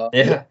 That's all.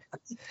 Yeah.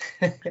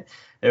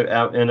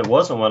 And it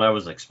wasn't when I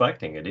was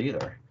expecting it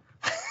either.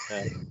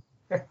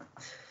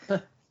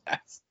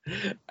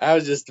 I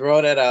was just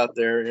throwing that out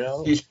there, you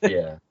know.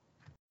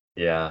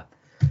 Yeah.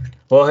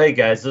 Well, hey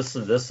guys, this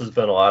has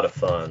been a lot of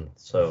fun.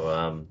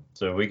 So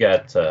we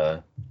got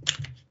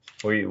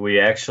we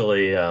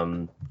actually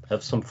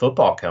have some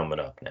football coming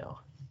up now.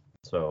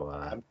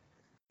 So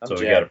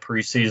we got a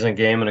preseason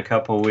game in a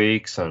couple of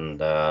weeks,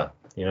 and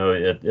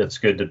it's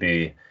good to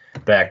be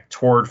back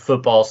toward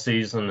football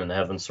season and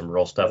having some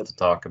real stuff to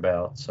talk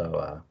about.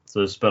 So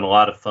it's been a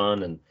lot of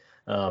fun,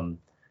 and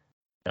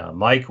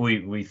Mike,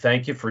 we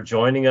thank you for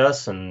joining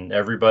us, and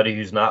everybody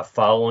who's not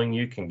following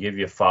you can give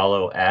you a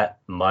follow at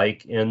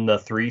Mike in the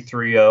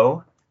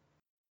 330.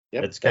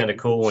 Yep, it's kind of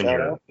cool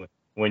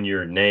when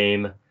your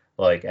name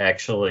like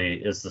actually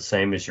is the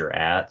same as your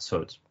at,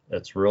 so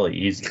it's really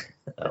easy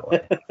that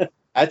way.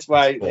 That's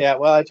why, cool. Yeah.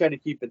 Well, I try to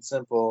keep it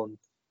simple, and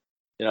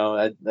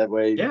that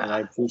way. Yeah. And I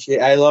appreciate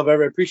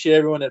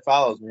everyone that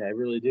follows me. I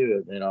really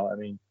do. I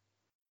mean,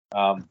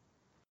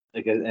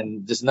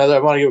 and just I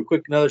want to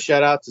give another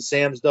shout out to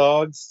Sam's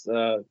Dogs.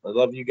 I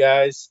love you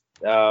guys.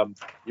 You're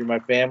my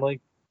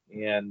family,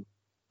 and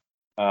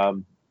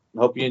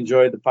hope you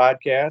enjoyed the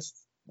podcast.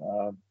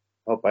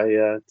 Hope I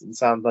didn't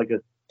sound like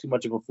too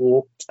much of a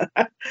fool,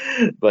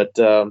 but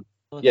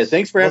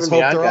thanks for having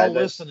me on, they're guys. all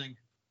listening.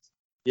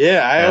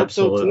 Yeah, I hope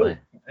so too.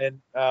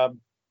 And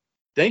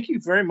thank you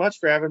very much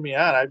for having me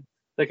on.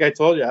 Like I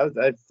told you,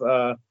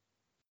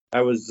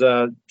 I was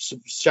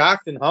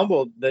shocked and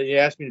humbled that you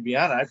asked me to be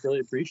on. I really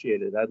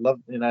appreciate it. I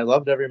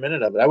loved every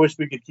minute of it. I wish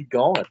we could keep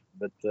going,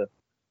 but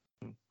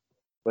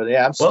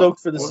yeah, I'm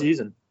stoked for the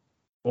season.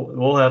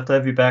 We'll have to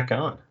have you back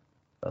on.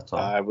 That's all.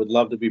 I would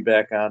love to be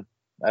back on.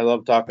 I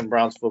love talking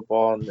Browns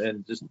football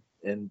and just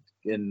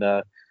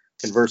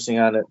conversing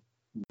on it,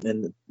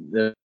 and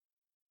I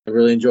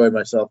really enjoyed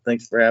myself.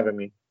 Thanks for having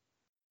me.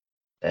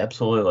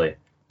 Absolutely.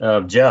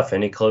 Jeff,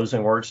 any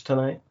closing words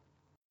tonight?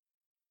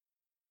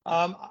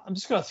 I'm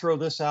just going to throw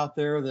this out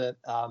there that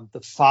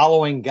the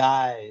following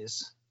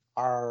guys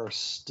are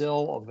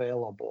still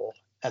available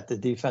at the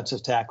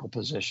defensive tackle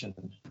position.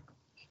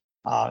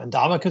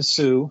 Ndamukong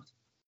Suh,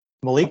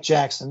 Malik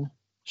Jackson,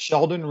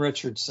 Sheldon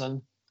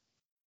Richardson,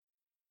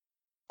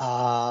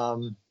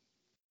 Malik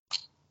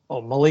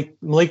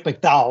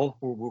McDowell,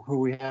 who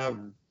we have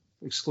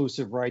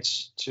exclusive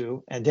rights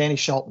to, and Danny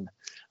Shelton.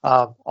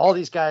 All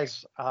these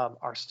guys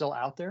are still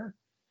out there.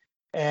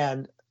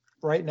 And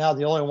right now,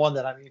 the only one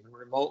that I'm even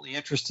remotely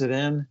interested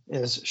in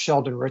is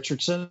Sheldon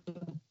Richardson.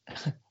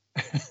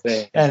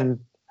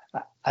 And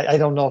I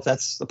don't know if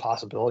that's the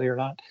possibility or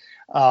not.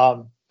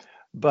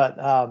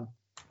 But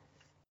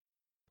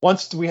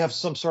once we have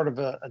some sort of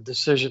a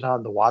decision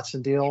on the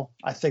Watson deal,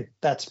 I think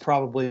that's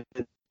probably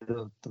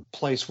the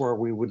place where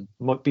we would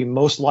be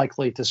most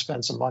likely to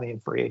spend some money in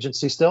free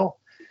agency still.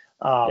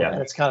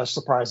 And it's kind of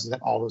surprising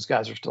that all those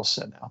guys are still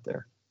sitting out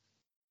there.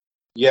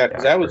 Yeah,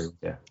 because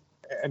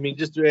I mean,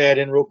 just to add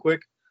in real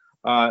quick,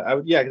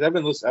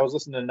 because I was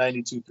listening to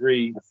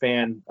 92.3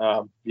 Fan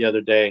the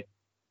other day,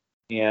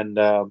 and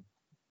I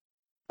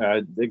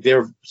think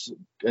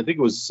it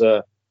was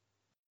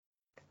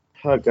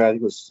on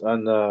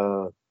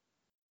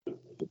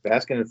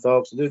Baskin and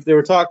Phelps. They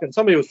were talking.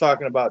 Somebody was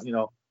talking about,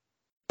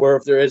 where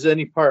if there is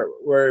any part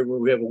where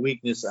we have a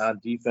weakness on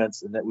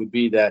defense, and that would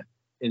be that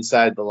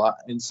inside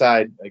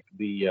like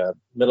the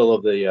middle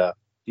of the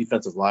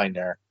defensive line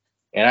there.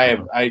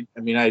 And I'd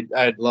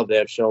love to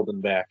have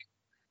Sheldon back.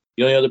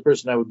 The only other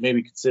person I would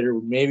maybe consider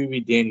would maybe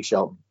be Danny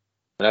Shelton,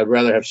 but I'd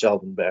rather have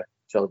Sheldon back,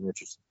 Sheldon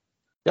Richardson.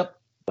 Yep.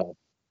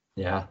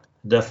 Yeah,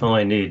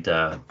 definitely need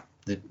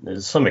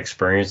some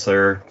experience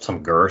there,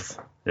 some girth.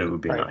 It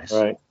would be nice.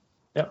 Right.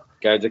 Yep.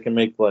 Guys that can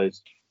make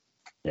plays.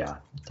 Yeah,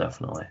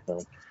 definitely.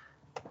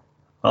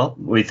 Well,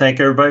 we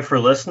thank everybody for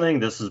listening.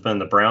 This has been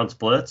the Browns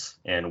Blitz,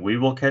 and we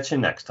will catch you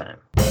next time.